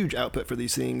there's a huge output for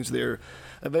these things. They're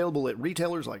available at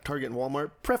retailers like Target and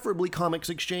Walmart, preferably Comics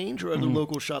Exchange or other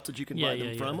local shops that you can buy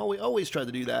them from. Always try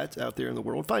to do that out there in the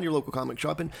world. Find your local comic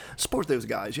shop and support those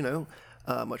guys,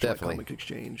 much like Comics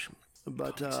Exchange.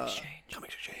 But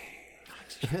Comics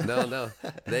Exchange. No.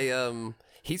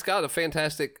 He's got a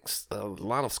fantastic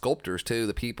line of sculptors too.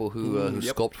 The people who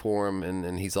sculpt for him,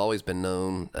 and he's always been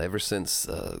known ever since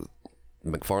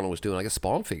McFarlane was doing, I guess,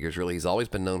 Spawn figures. Really, he's always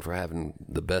been known for having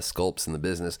the best sculpts in the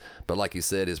business. But like you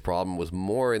said, his problem was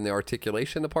more in the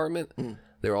articulation department.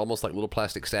 They were almost like little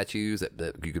plastic statues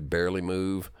that you could barely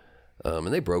move,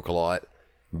 and they broke a lot.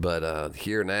 But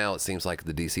here now, it seems like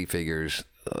the DC figures,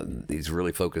 he's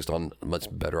really focused on much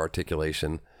better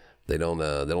articulation. They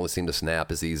don't seem to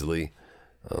snap as easily.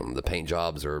 The paint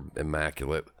jobs are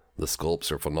immaculate. The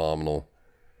sculpts are phenomenal.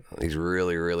 He's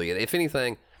really, really, and if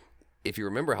anything, if you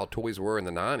remember how toys were in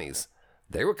the 90s,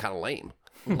 they were kind of lame.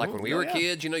 Like when we were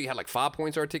kids, you had like 5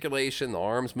 points articulation, the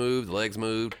arms moved, the legs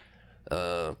moved,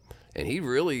 and he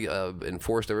really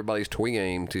enforced everybody's toy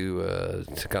game to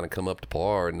kind of come up to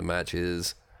par and to match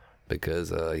his,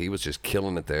 because he was just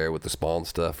killing it there with the Spawn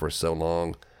stuff for so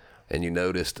long. And you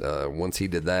noticed once he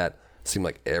did that, it seemed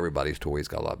like everybody's toys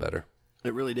got a lot better.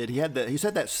 It really did. He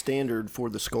set that standard for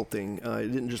the sculpting. It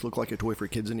didn't just look like a toy for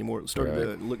kids anymore. It started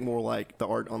to look more like the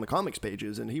art on the comics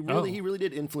pages, and he really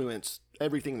did influence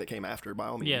everything that came after, by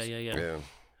all means. Yeah.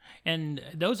 And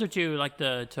those are two, like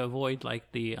to avoid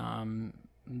like the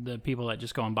people that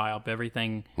just go and buy up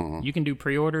everything. You can do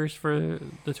pre-orders for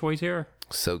the toys here.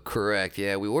 So correct.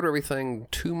 Yeah, we order everything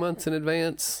 2 months in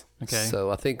advance. Okay. So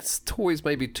I think toys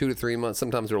maybe 2 to 3 months.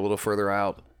 Sometimes they're a little further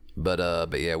out. But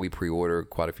yeah, we pre-order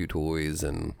quite a few toys,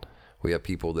 and we have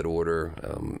people that order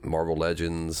Marvel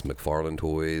Legends, McFarlane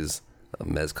toys,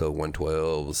 Mezco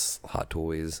 112s, Hot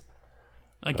Toys.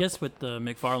 I guess with the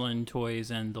McFarlane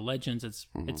toys and the Legends,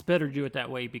 it's better to do it that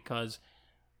way because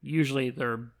usually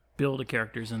they're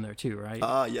Build-A-Characters in there too,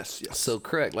 right? Yes. So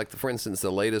correct. Like for instance,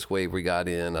 the latest wave we got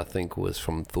in, I think, was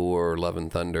from Thor: Love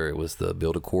and Thunder. It was the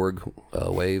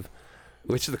Build-A-Korg wave,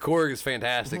 which the Korg is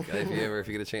fantastic if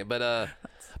you get a chance.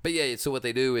 But yeah, so what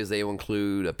they do is they will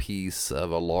include a piece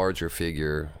of a larger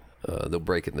figure. They'll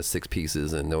break it into 6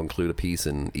 pieces, and they'll include a piece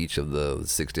in each of the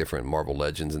 6 different Marvel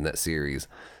Legends in that series.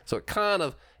 So it kind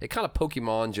of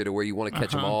Pokemons you to where you want to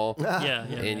catch them all.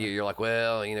 And you're like,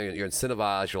 well, you're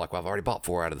incentivized. You're like, well, I've already bought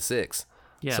 4 out of the 6.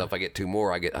 Yeah. So if I get 2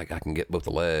 more, I can get both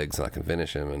the legs and I can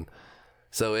finish them. And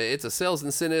so it's a sales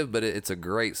incentive, but it's a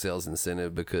great sales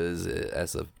incentive because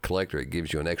as a collector, it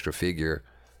gives you an extra figure,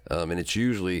 and it's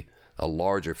usually a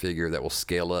larger figure that will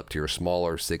scale up to your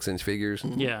smaller 6-inch figures.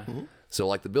 Yeah. So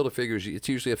like the Build-A-Figures, it's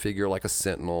usually a figure like a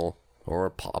Sentinel or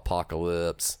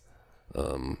Apocalypse.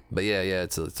 But yeah,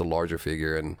 it's a larger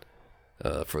figure, and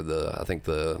for I think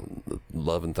the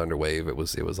Love and Thunder wave, it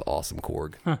was awesome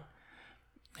Korg. Huh.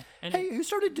 Hey, who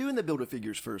started doing the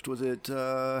Build-A-Figures first? Was it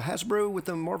Hasbro with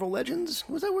the Marvel Legends?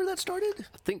 Was that where that started?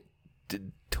 I think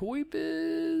did Toy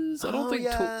Biz? I don't think.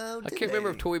 I can't remember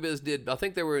if Toy Biz did. I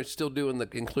think they were still doing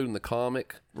including the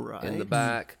comic in the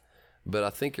back. But I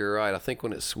think you're right. I think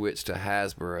when it switched to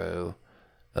Hasbro,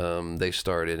 they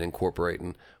started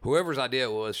incorporating whoever's idea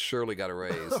it was. Surely got a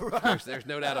raise. There's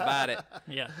no doubt about it.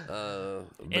 Yeah.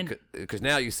 Because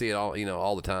now you see it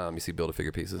all the time. You see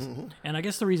Build-A-Figure pieces. And I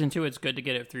guess the reason too it's good to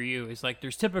get it through you is like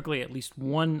there's typically at least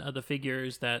one of the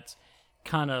figures that's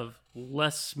kind of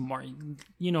less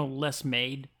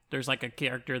made. There's like a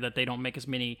character that they don't make as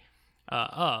many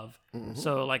of.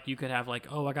 So like you could have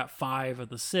like, I got 5 of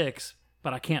the 6,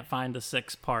 but I can't find the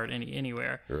 6 part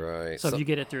anywhere. Right. So if you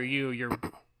get it through you,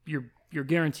 you're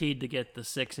guaranteed to get the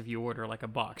 6 if you order like a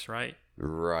box, right?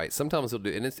 Right. Sometimes they'll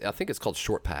do, and I think it's called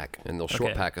short pack, and they'll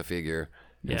short pack a figure.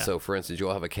 And so, for instance,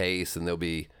 you'll have a case, and there'll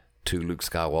be 2 Luke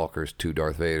Skywalkers, 2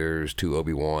 Darth Vaders, 2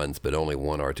 Obi-Wans, but only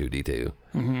 1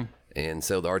 R2-D2. And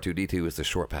so the R2-D2 is the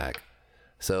short pack.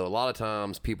 So a lot of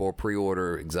times people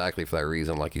pre-order exactly for that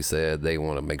reason. Like you said, they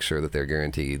want to make sure that they're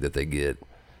guaranteed that they get,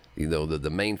 the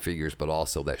main figures, but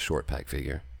also that short pack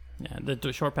figure. Yeah,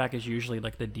 the short pack is usually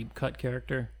like the deep cut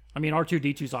character. I mean,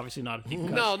 R2-D2 is obviously not a deep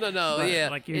cut. No, yeah.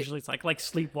 Like usually it's like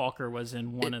Sleepwalker was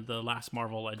in one of the last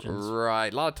Marvel Legends.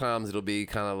 Right. A lot of times it'll be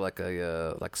kind of like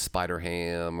a like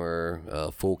Spider-Ham or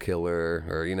a Full Killer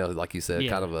or, like you said,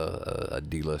 kind of a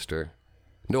D-lister.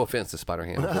 No offense to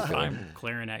Spider-Ham. I'm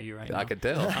glaring at you right now. I can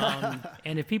tell.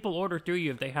 And if people order through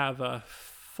you, if they have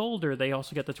folder, they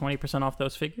also get the 20% off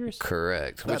those figures.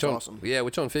 Correct. That's awesome. Yeah,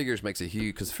 which on figures makes a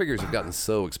huge, because figures have gotten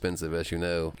so expensive, as you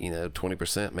know.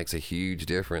 20% makes a huge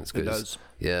difference. It does.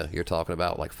 Yeah, you're talking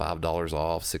about like $5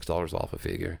 off, $6 off a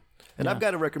figure. And I've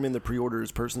got to recommend the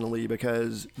pre-orders personally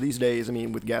because these days, I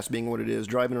mean, with gas being what it is,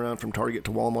 driving around from Target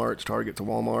to Walmart,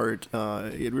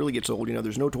 it really gets old.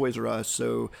 There's no Toys R Us,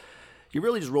 so you're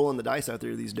really just rolling the dice out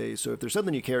there these days. So if there's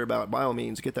something you care about, by all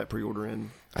means, get that pre-order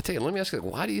in. I tell you, let me ask you,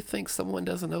 why do you think someone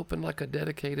doesn't open like a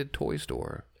dedicated toy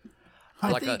store?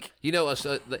 And it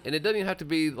doesn't even have to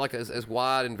be like as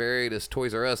wide and varied as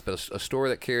Toys R Us, but a store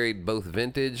that carried both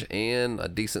vintage and a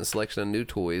decent selection of new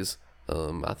toys,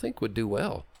 I think would do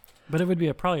well. But it would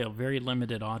be probably a very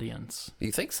limited audience.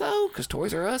 You think so? Because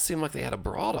Toys R Us seemed like they had a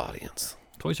broad audience.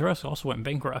 Toys R Us also went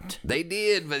bankrupt. They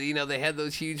did, but they had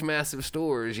those huge, massive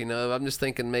stores. I'm just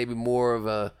thinking maybe more of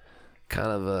a kind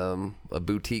of a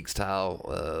boutique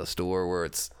style store where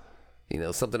it's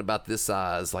something about this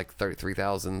size, like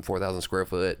 3,000, 4,000 square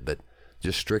foot, but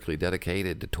just strictly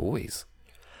dedicated to toys.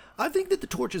 I think that the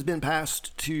torch has been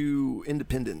passed to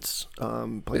independents,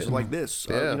 places like this.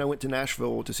 Yeah. I went to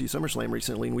Nashville to see SummerSlam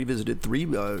recently, and we visited 3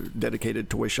 dedicated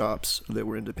toy shops that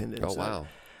were independent. Oh, wow.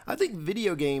 I think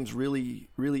video games really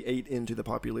ate into the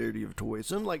popularity of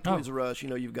toys. Unlike Toys R Us,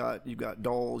 you've got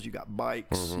dolls, you've got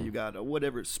bikes, you've got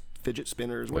whatever, fidget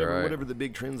spinners, whatever the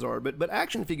big trends are. But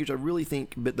action figures, I really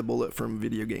think, bit the bullet from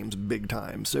video games big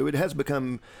time. So it has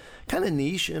become kind of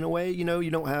niche in a way.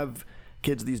 You don't have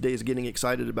kids these days getting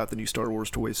excited about the new Star Wars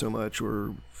toys so much,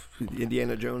 or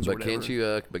Indiana Jones, or whatever.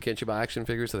 Can't you buy action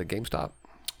figures at a GameStop?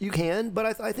 You can,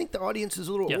 but I think the audience is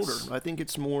a little Yes. older. I think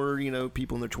it's more,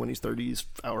 people in their 20s, 30s,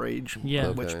 our age.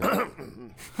 Yeah. Okay.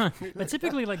 But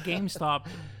typically, like GameStop,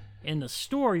 in the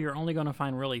store, you're only going to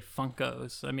find really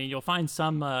Funkos. I mean, you'll find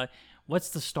some. What's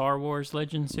the Star Wars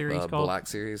Legend series called? Black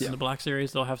Series. In the Black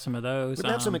Series, they'll have some of those. But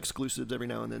they have some exclusives every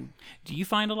now and then. Do you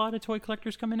find a lot of toy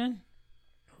collectors coming in?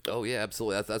 Oh, yeah,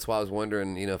 absolutely. That's why I was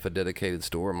wondering, if a dedicated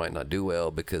store might not do well,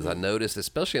 because I noticed,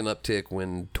 especially an uptick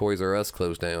when Toys R Us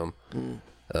closed down,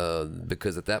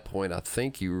 because at that point, I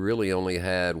think you really only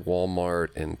had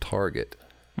Walmart and Target.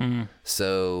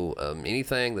 So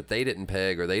anything that they didn't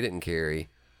peg or they didn't carry,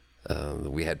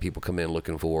 we had people come in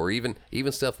looking for, or even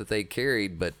stuff that they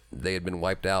carried, but they had been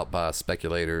wiped out by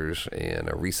speculators and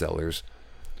resellers.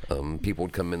 People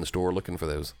would come in the store looking for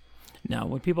those. Now,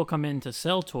 when people come in to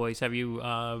sell toys, have you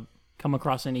come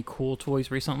across any cool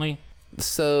toys recently?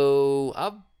 So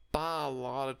I buy a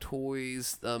lot of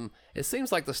toys. It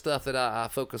seems like the stuff that I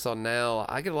focus on now,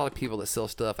 I get a lot of people that sell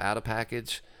stuff out of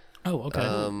package. Oh, okay.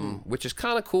 Which is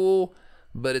kind of cool,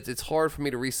 but it's hard for me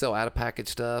to resell out of package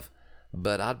stuff.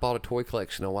 But I bought a toy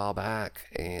collection a while back,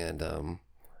 and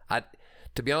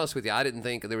to be honest with you, I didn't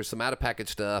think there was some out of package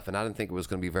stuff, and I didn't think it was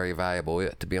going to be very valuable.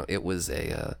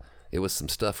 It was some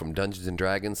stuff from Dungeons and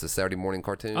Dragons, the Saturday morning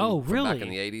cartoon. Oh, really? From back in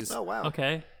the 80s. Oh, wow.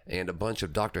 Okay. And a bunch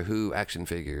of Doctor Who action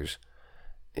figures.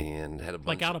 And had a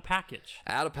bunch Like out of package.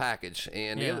 Out of package.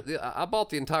 And Yeah. I bought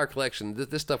the entire collection.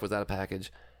 This stuff was out of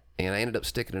package. And I ended up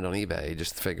sticking it on eBay,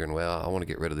 just figuring, well, I want to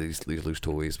get rid of these loose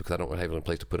toys because I don't have any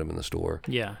place to put them in the store.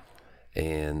 Yeah.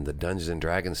 And the Dungeons and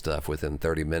Dragons stuff, within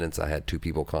 30 minutes, I had 2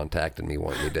 people contacting me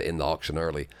wanting me to end the auction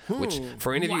early. Which,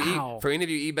 for any of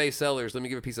you eBay sellers, let me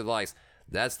give a piece of advice.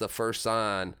 That's the first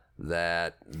sign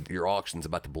that your auction's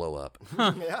about to blow up.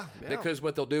 Yeah. Because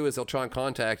what they'll do is they'll try and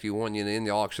contact you when you're in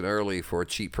the auction early for a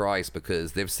cheap price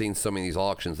because they've seen so many of these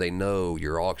auctions. They know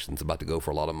your auction's about to go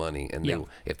for a lot of money. And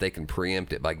if they can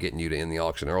preempt it by getting you to end the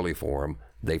auction early for them,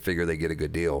 they figure they get a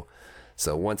good deal.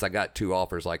 So once I got 2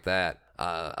 offers like that,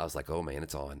 I was like, oh man,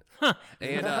 it's on.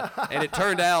 And it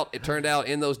turned out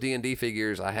in those D&D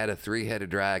figures, I had a 3-headed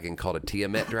dragon called a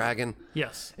Tiamat dragon.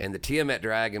 Yes. And the Tiamat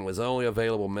dragon was only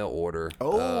available mail order.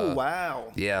 Oh,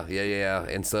 wow. Yeah.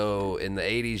 And so in the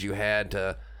 80s, you had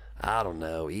to, I don't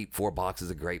know, eat 4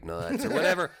 boxes of grape nuts or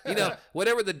whatever.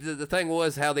 Whatever the thing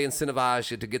was, how they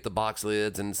incentivized you to get the box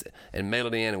lids and mail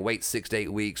it in and wait 6 to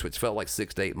 8 weeks, which felt like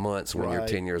 6 to 8 months when you're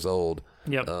 10 years old.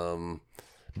 Yep.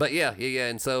 But yeah.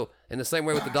 And so in the same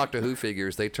way with the Doctor Who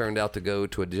figures, they turned out to go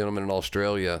to a gentleman in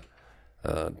Australia.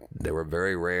 They were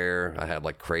very rare. I had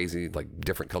like crazy, like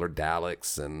different colored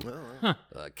Daleks and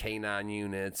canine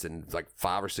units and like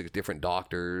 5 or 6 different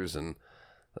doctors. And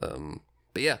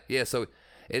but yeah. So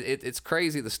it's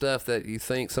crazy the stuff that you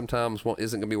think sometimes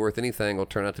isn't going to be worth anything will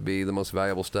turn out to be the most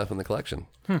valuable stuff in the collection.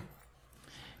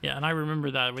 Yeah, and I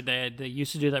remember that they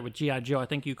used to do that with G.I. Joe. I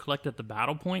think you collected the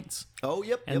battle points. Oh,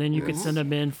 yep. And then you could send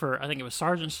them in for, I think it was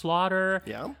Sergeant Slaughter.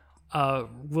 Yeah.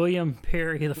 William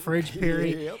Perry, the Fridge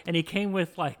Perry. Yep. And he came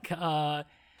with like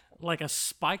like a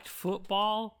spiked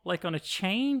football, like on a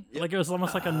chain, like it was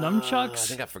almost like a nunchucks. I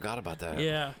think I forgot about that.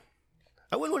 Yeah.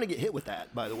 I wouldn't want to get hit with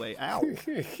that, by the way. Ow.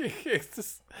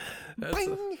 It's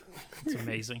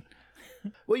amazing.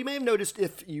 Well, you may have noticed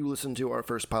if you listened to our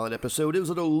first pilot episode, it was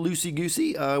a little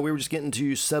loosey-goosey. We were just getting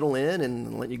to settle in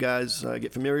and let you guys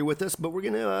get familiar with us, but we're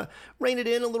going to rein it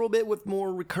in a little bit with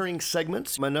more recurring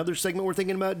segments. Another segment we're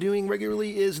thinking about doing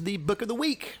regularly is the Book of the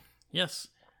Week. Yes.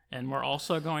 And we're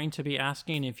also going to be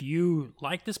asking if you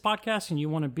like this podcast and you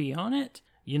want to be on it.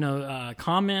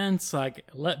 Comments, like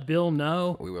let Bill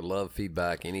know. We would love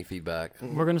feedback, any feedback.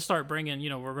 We're going to start bringing,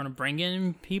 we're going to bring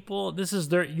in people. This is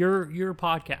your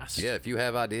podcast. Yeah, if you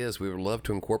have ideas, we would love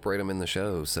to incorporate them in the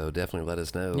show. So definitely let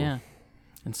us know. Yeah.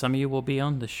 And some of you will be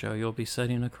on the show. You'll be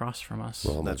sitting across from us.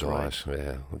 Oh my gosh. Right.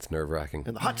 Yeah, it's nerve-wracking.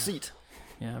 In the hot seat.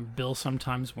 Yeah, Bill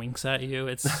sometimes winks at you.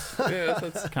 It's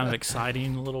it's kind of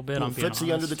exciting a little bit. I'm being honest.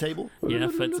 Footsie under the table. Yeah, a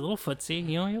little footsie.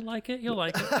 You'll like it. You'll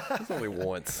like it. It's only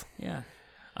once. Yeah.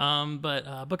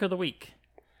 But Book of the Week.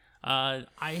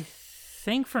 I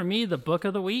think for me, the Book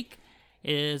of the Week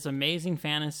is Amazing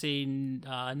Fantasy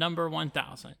number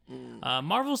 1000.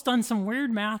 Marvel's done some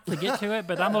weird math to get to it,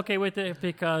 but I'm okay with it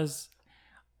because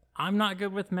I'm not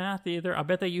good with math either. I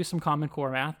bet they use some Common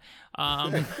Core math.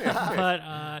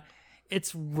 But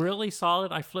it's really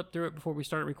solid. I flipped through it before we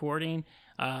started recording.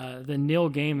 The Neil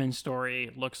Gaiman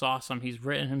story looks awesome. He's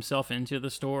written himself into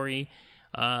the story.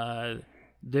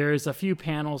 There's a few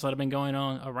panels that have been going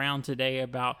on around today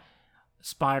about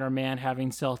Spider-Man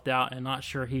having self-doubt and not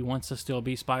sure he wants to still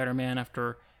be Spider-Man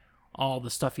after all the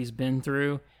stuff he's been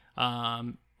through.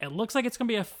 It looks like it's going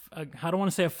to be I don't want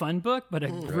to say a fun book, but a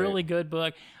really good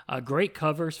book. Great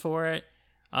covers for it.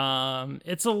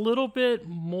 It's a little bit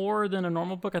more than a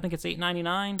normal book. I think it's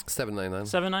 $8.99. $7.99.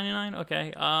 $7.99.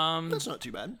 Okay. That's not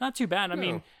too bad. Not too bad. I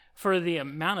mean, for the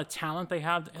amount of talent they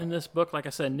have in this book, like I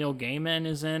said, Neil Gaiman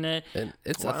is in it. And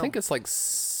it's I think it's like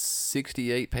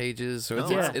 68 pages. So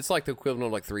it's like the equivalent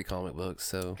of like 3 comic books.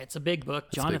 So it's a big book.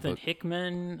 Jonathan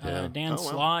Hickman, Dan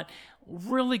Slott,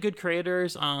 really good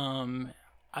creators. I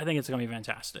think it's gonna be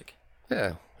fantastic.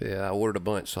 Yeah, I ordered a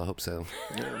bunch, so I hope so.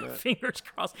 Fingers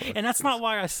crossed. And that's not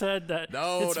why I said that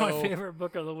it's my favorite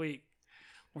book of the week.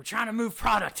 We're trying to move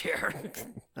product here.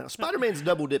 Now, Spider-Man's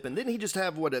double dipping. Didn't he just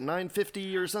have, a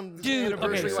 950 or something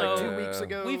anniversary like 2 weeks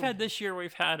ago? We've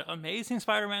had Amazing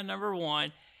Spider-Man number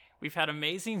 1. We've had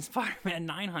Amazing Spider-Man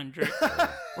 900.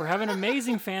 We're having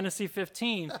Amazing Fantasy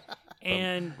 15.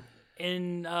 And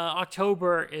in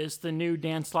October is the new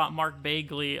Dan Slott, Mark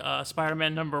Bagley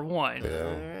Spider-Man number 1.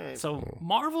 Yeah. So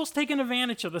Marvel's taking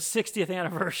advantage of the 60th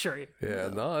anniversary. Yeah,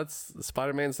 no, it's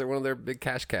Spider-Man's. They're one of their big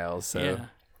cash cows. So. Yeah.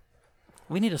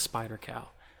 We need a spider cow.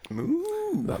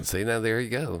 Ooh. See, now there you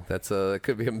go. That's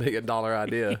could be $1 million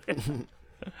idea.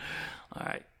 All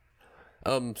right.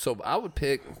 So I would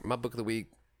pick my book of the week,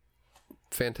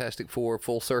 Fantastic Four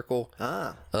Full Circle.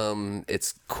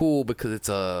 It's cool because it's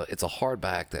a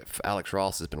hardback that Alex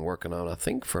Ross has been working on, I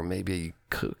think, for maybe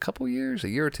a couple years, a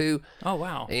year or two. Oh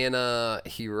wow! And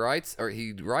he writes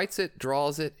it,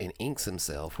 draws it, and inks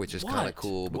himself, which is kind of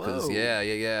cool because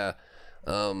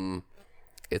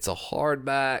it's a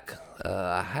hardback.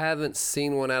 I haven't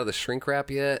seen one out of the shrink wrap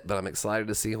yet, but I'm excited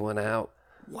to see one out.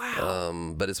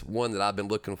 Wow! But it's one that I've been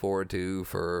looking forward to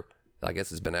for. I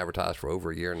guess it's been advertised for over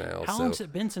a year now. How long's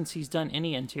it been since he's done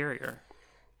any interior?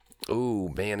 Oh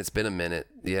man, it's been a minute.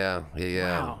 Yeah.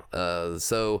 Wow.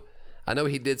 So I know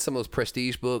he did some of those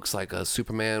prestige books like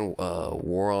Superman,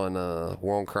 War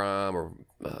on Crime, or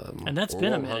and that's or been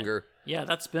War a on minute. Hunger. Yeah,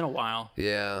 that's been a while.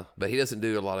 Yeah, but he doesn't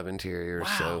do a lot of interiors.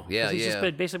 Wow. So He's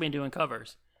just basically been doing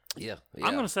covers. Yeah.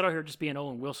 I'm going to sit out here just being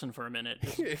Owen Wilson for a minute.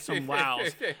 Just some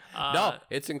wows. No,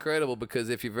 it's incredible because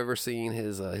if you've ever seen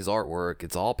his artwork,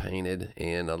 it's all painted,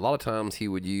 and a lot of times he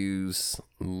would use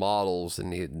models,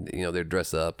 and they'd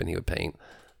dress up and he would paint.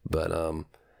 But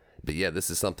yeah, this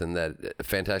is something that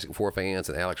Fantastic Four fans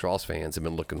and Alex Ross fans have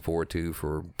been looking forward to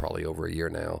for probably over a year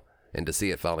now, and to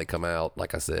see it finally come out,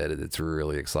 like I said, it's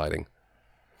really exciting.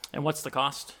 And what's the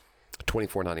cost?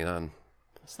 $24.99.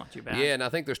 That's not too bad. Yeah, and I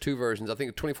think there's 2 versions. I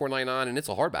think $24.99, and it's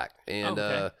a hardback, and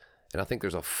okay. And I think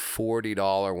there's a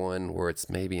 $40 one where it's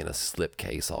maybe in a slip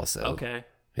case also. Okay.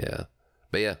 Yeah,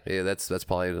 but yeah, that's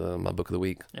probably my book of the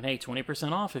week. And hey,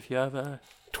 20% off if you have a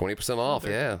 20% off.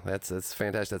 Yeah, that's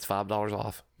fantastic. That's $5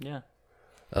 off. Yeah.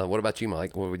 What about you,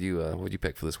 Mike? What would you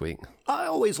pick for this week? I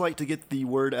always like to get the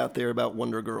word out there about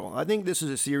Wonder Girl. I think this is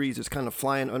a series that's kind of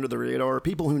flying under the radar.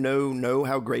 People who know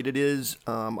how great it is.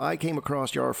 I came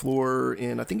across Yara Fleur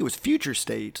in, I think it was Future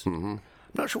State. Mm-hmm. I'm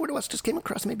not sure what it was. Just came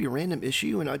across maybe a random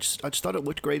issue, and I just thought it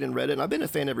looked great and read it. And I've been a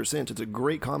fan ever since. It's a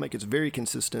great comic. It's very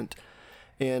consistent.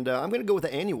 And I'm going to go with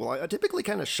the annual. I typically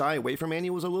kind of shy away from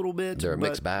annuals a little bit. They're a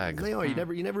mixed bag. They are.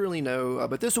 You never really know.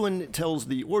 But this one tells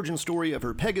the origin story of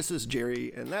her Pegasus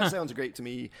Jerry, and that sounds great to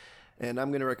me. And I'm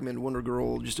going to recommend Wonder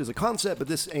Girl just as a concept, but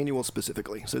this annual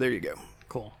specifically. So there you go.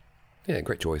 Cool. Yeah,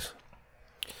 great choice.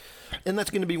 And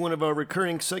that's going to be one of our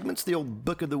recurring segments, the old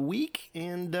book of the week.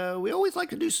 And we always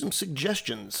like to do some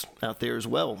suggestions out there as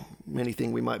well.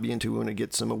 Anything we might be into, we want to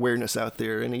get some awareness out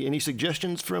there. Any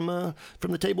suggestions from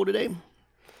the table today?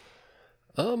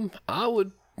 I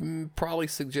would probably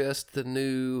suggest the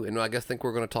new, and I think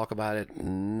we're going to talk about it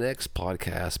next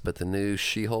podcast, but the new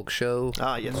She-Hulk show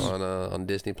yes. on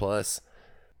Disney Plus.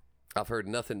 I've heard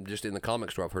nothing, just in the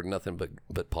comic store, I've heard nothing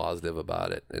but positive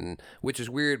about it, and which is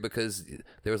weird because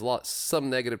there was some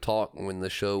negative talk when the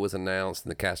show was announced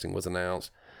and the casting was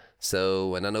announced.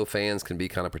 So, and I know fans can be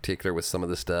kind of particular with some of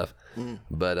this stuff,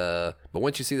 but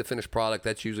once you see the finished product,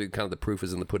 that's usually kind of the proof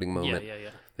is in the pudding moment. Yeah.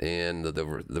 And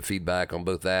the feedback on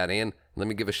both that, and let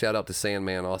me give a shout out to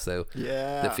Sandman also.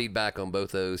 Yeah. The feedback on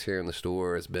both those here in the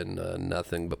store has been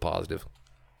nothing but positive.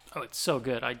 Oh, it's so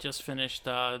good. I just finished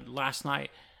last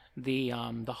night the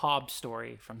Hobbs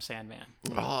story from Sandman.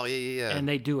 Oh yeah. And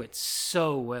they do it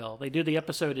so well. They do the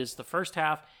episode is the first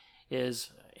half is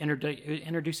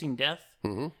introducing death,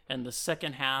 and the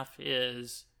second half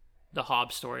is the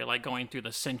Hobbs story, like going through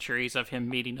the centuries of him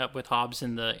meeting up with Hobbs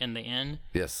in the inn.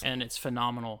 Yes. And it's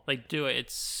phenomenal. They do it.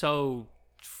 It's so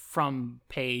from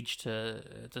page to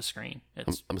screen.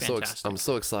 It's fantastic. I'm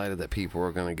so excited that people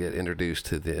are going to get introduced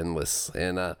to the Endless,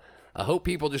 and I hope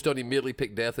people just don't immediately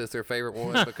pick Death as their favorite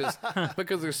one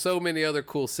because there's so many other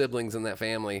cool siblings in that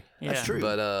family. Yeah. That's true.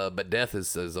 But Death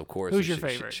is of course. Who's your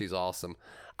favorite? She's awesome.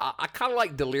 I kind of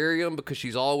like Delirium because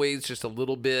she's always just a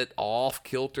little bit off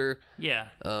kilter. Yeah.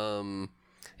 And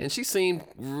she seemed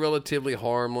relatively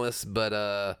harmless, but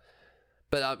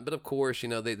of course,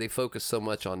 they focus so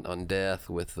much on death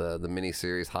with the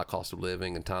miniseries High Cost of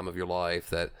Living and Time of Your Life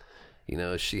that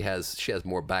she has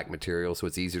more back material, so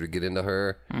it's easier to get into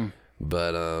her.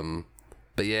 But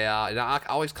yeah, and I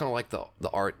always kind of like the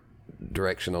art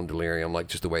direction on Delirium, like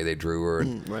just the way they drew her,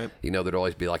 and right. There'd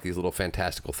always be like these little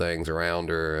fantastical things around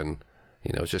her, and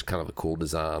it's just kind of a cool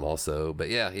design also. But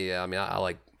yeah, I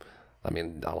like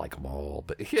them all,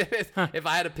 but if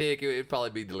I had to pick, it'd probably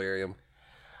be Delirium.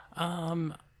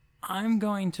 I'm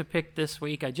going to pick this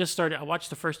week. I watched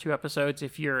the first 2 episodes.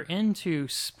 If you're into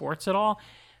sports at all,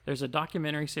 there's a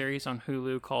documentary series on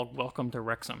Hulu called Welcome to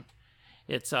Wrexham.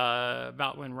 It's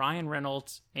about when Ryan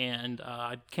Reynolds and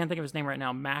I can't think of his name right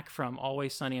now, Mac from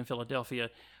Always Sunny in Philadelphia,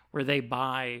 where they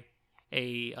buy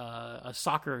a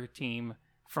soccer team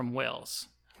from Wales.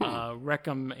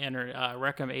 Wrexham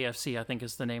AFC, I think,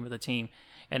 is the name of the team,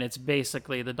 and it's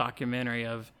basically the documentary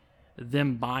of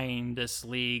them buying this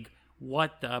league,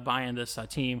 buying this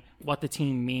team, what the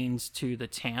team means to the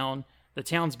town. The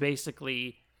town's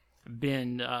basically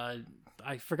been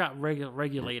I forgot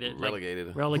relegated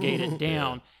down.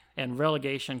 Yeah. And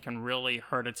relegation can really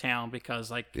hurt a town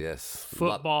because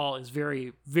football is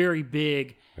very, very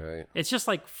big. Right. It's just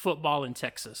like football in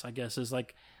Texas, I guess, is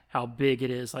like how big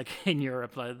it is like in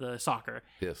Europe, the soccer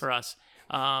for us.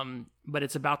 But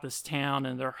it's about this town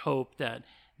and their hope that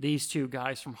these 2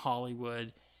 guys from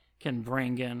Hollywood can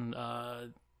bring in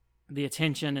the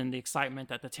attention and the excitement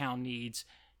that the town needs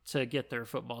to get their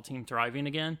football team thriving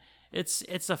again.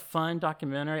 It's a fun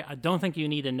documentary. I don't think you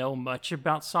need to know much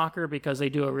about soccer because they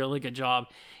do a really good job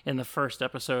in the first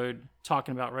episode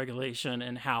talking about regulation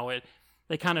and how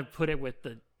they kind of put it with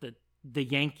the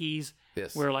Yankees,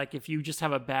 where like if you just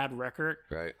have a bad record,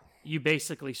 right, you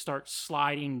basically start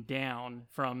sliding down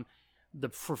from the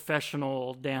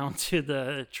professional down to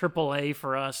the AAA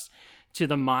for us to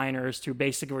the minors to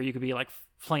basically where you could be like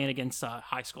playing against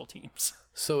high school teams.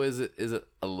 So is it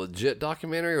a legit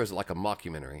documentary or is it like a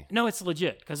mockumentary? No, it's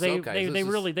legit because they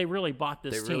really bought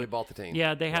this team. They really bought the team.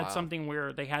 Yeah, they had something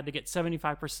where they had to get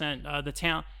 75%.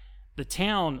 The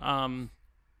town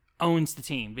owns the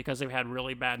team because they've had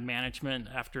really bad management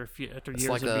after years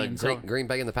like of being zoned. Green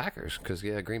Bay and the Packers because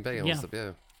Green Bay owns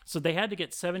the So they had to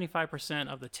get 75%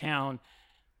 of the town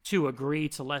to agree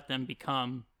to let them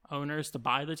become owners to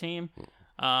buy the team.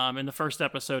 And the first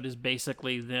episode is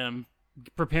basically them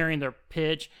preparing their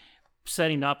pitch,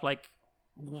 setting up like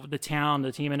the town,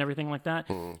 the team, and everything like that.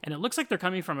 And it looks like they're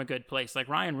coming from a good place. Like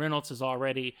Ryan Reynolds is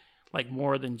already like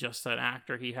more than just an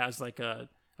actor. He has like a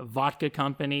vodka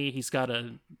company. He's got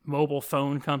a mobile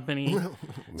phone company.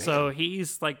 So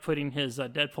he's like putting his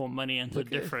Deadpool money into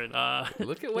different.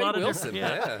 Look at Wade Wilson.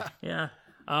 Yeah.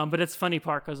 But it's funny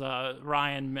part because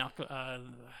Ryan,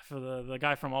 for the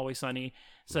guy from Always Sunny,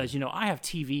 says, I have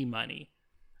TV money,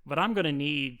 but I'm going to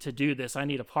need to do this. I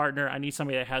need a partner. I need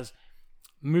somebody that has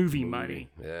movie money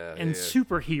and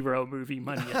superhero movie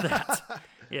money at that.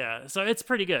 Yeah, so it's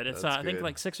pretty good. It's I think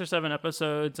like 6 or 7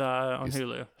 episodes on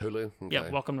Hulu. Hulu? Okay. Yeah,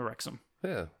 welcome to Wrexham.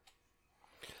 Yeah.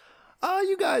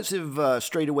 You guys have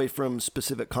strayed away from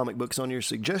specific comic books on your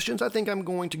suggestions. I think I'm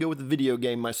going to go with the video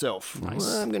game myself.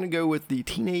 Nice. I'm going to go with the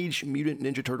Teenage Mutant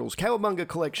Ninja Turtles Cowabunga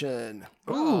collection.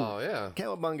 Oh, yeah.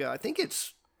 Cowabunga. I think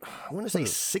it's, I want to say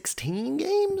 16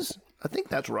 games? I think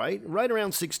that's right. Right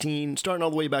around 16, starting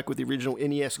all the way back with the original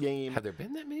NES game. Have there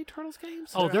been that many Turtles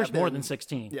games? Oh, there's more than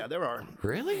 16. Yeah, there are.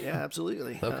 Really? Yeah,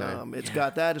 absolutely. Okay. It's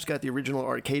got that. It's got the original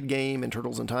arcade game and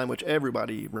Turtles in Time, which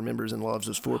everybody remembers and loves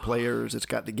as 4 players. It's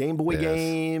got the Game Boy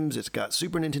games. It's got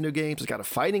Super Nintendo games. It's got a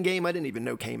fighting game I didn't even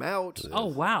know came out. Oh,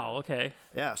 wow. Okay.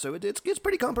 Yeah, so it's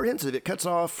pretty comprehensive. It cuts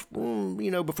off,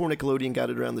 before Nickelodeon got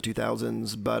it around the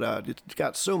 2000s, but it's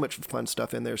got so much fun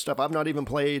stuff in there. Stuff I've not even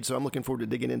played, so I'm looking forward to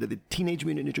digging into the Teenage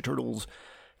Mutant Ninja Turtles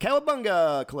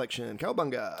Cowabunga collection.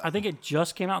 Cowabunga. I think it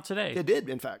just came out today. It did,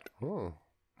 in fact. Oh.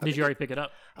 Did you already pick it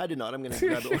up? I did not. I'm going to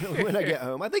grab it when I get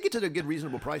home. I think it's at a good,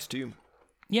 reasonable price, too.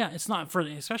 Yeah, it's not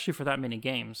especially for that many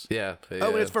games. Yeah. Oh,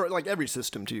 and it's for like every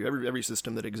system, too. Every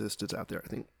system that exists is out there, I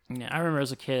think. Yeah, I remember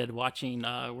as a kid watching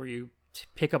where you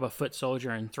pick up a foot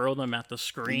soldier and throw them at the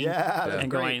screen. Yeah, that's and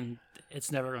great. going,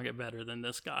 it's never going to get better than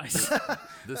this, guys.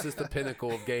 This is the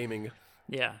pinnacle of gaming.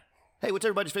 Yeah. Hey, what's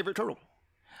everybody's favorite turtle?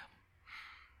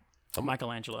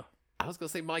 Michelangelo. I was going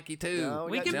to say Mikey, too. No,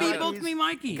 We got can Mikey's. be both me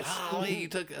Mikeys. Golly, you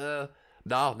took...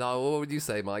 No, what would you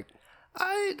say, Mike?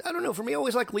 I don't know. For me, I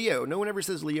always like Leo. No one ever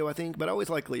says Leo, I think, but I always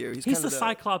like Leo. He's kinda the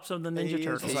Cyclops of the He Ninja is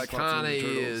Turtles. the He Cyclops kind of and the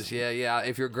Turtles. is. Yeah.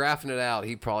 If you're graphing it out,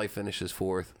 he probably finishes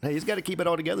 4th. Hey, he's got to keep it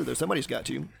all together, though. Somebody's got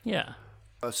to. Yeah.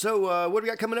 So, what do we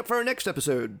got coming up for our next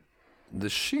episode? The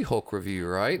She-Hulk review,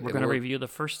 right? We're going to review the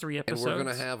first 3 And episodes. we're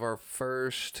going to have our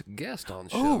first guest on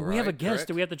the show, Oh, we have a right? guest. Correct?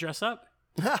 Do we have to dress up?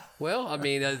 Well, I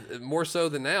mean, more so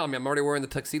than now. I mean, I'm already wearing the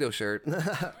tuxedo shirt.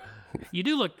 You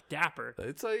do look dapper.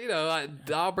 It's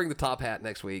I'll bring the top hat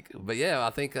next week. But yeah, I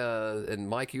think and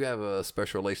Mike, you have a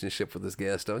special relationship with this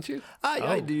guest, don't you?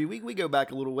 I do. We go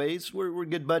back a little ways. We're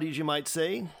good buddies, you might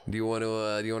say. Do you want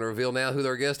to reveal now who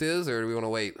our guest is, or do we want to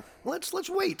wait? Let's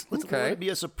wait. Let's Okay. let it be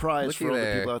a surprise Looky for all the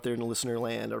there. people out there in the listener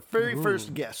land. Our very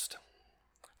first guest.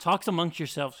 Talk amongst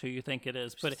yourselves who you think it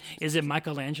is. But is it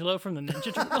Michelangelo from the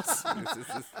Ninja Turtles?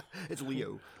 It's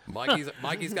Leo.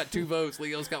 Mikey's got 2 votes.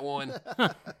 Leo's got 1.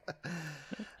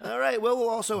 All right. Well, we'll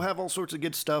also have all sorts of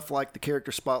good stuff like the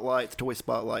character spotlight, the toy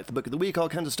spotlight, the book of the week, all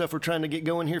kinds of stuff we're trying to get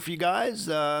going here for you guys.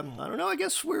 I don't know. I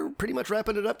guess we're pretty much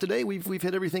wrapping it up today. We've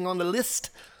hit everything on the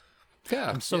list.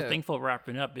 Yeah, I'm so thankful we're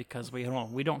wrapping up because we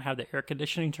don't have the air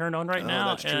conditioning turned on right now,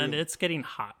 that's true. and it's getting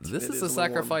hot. This It is is the a little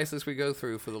warm. sacrifices we go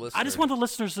through for the listeners. I just want the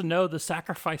listeners to know the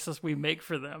sacrifices we make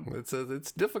for them.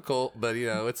 It's difficult, but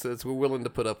we're willing to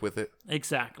put up with it.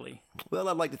 Exactly. Well,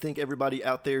 I'd like to thank everybody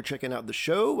out there checking out the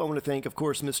show. I want to thank, of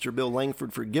course, Mr. Bill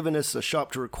Langford for giving us a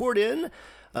shop to record in.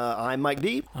 I'm Mike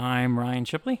D, I'm Ryan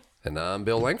Shipley. And I'm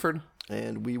Bill Langford.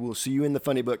 and we will see you in the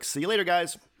funny books. See you later,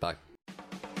 guys. Bye.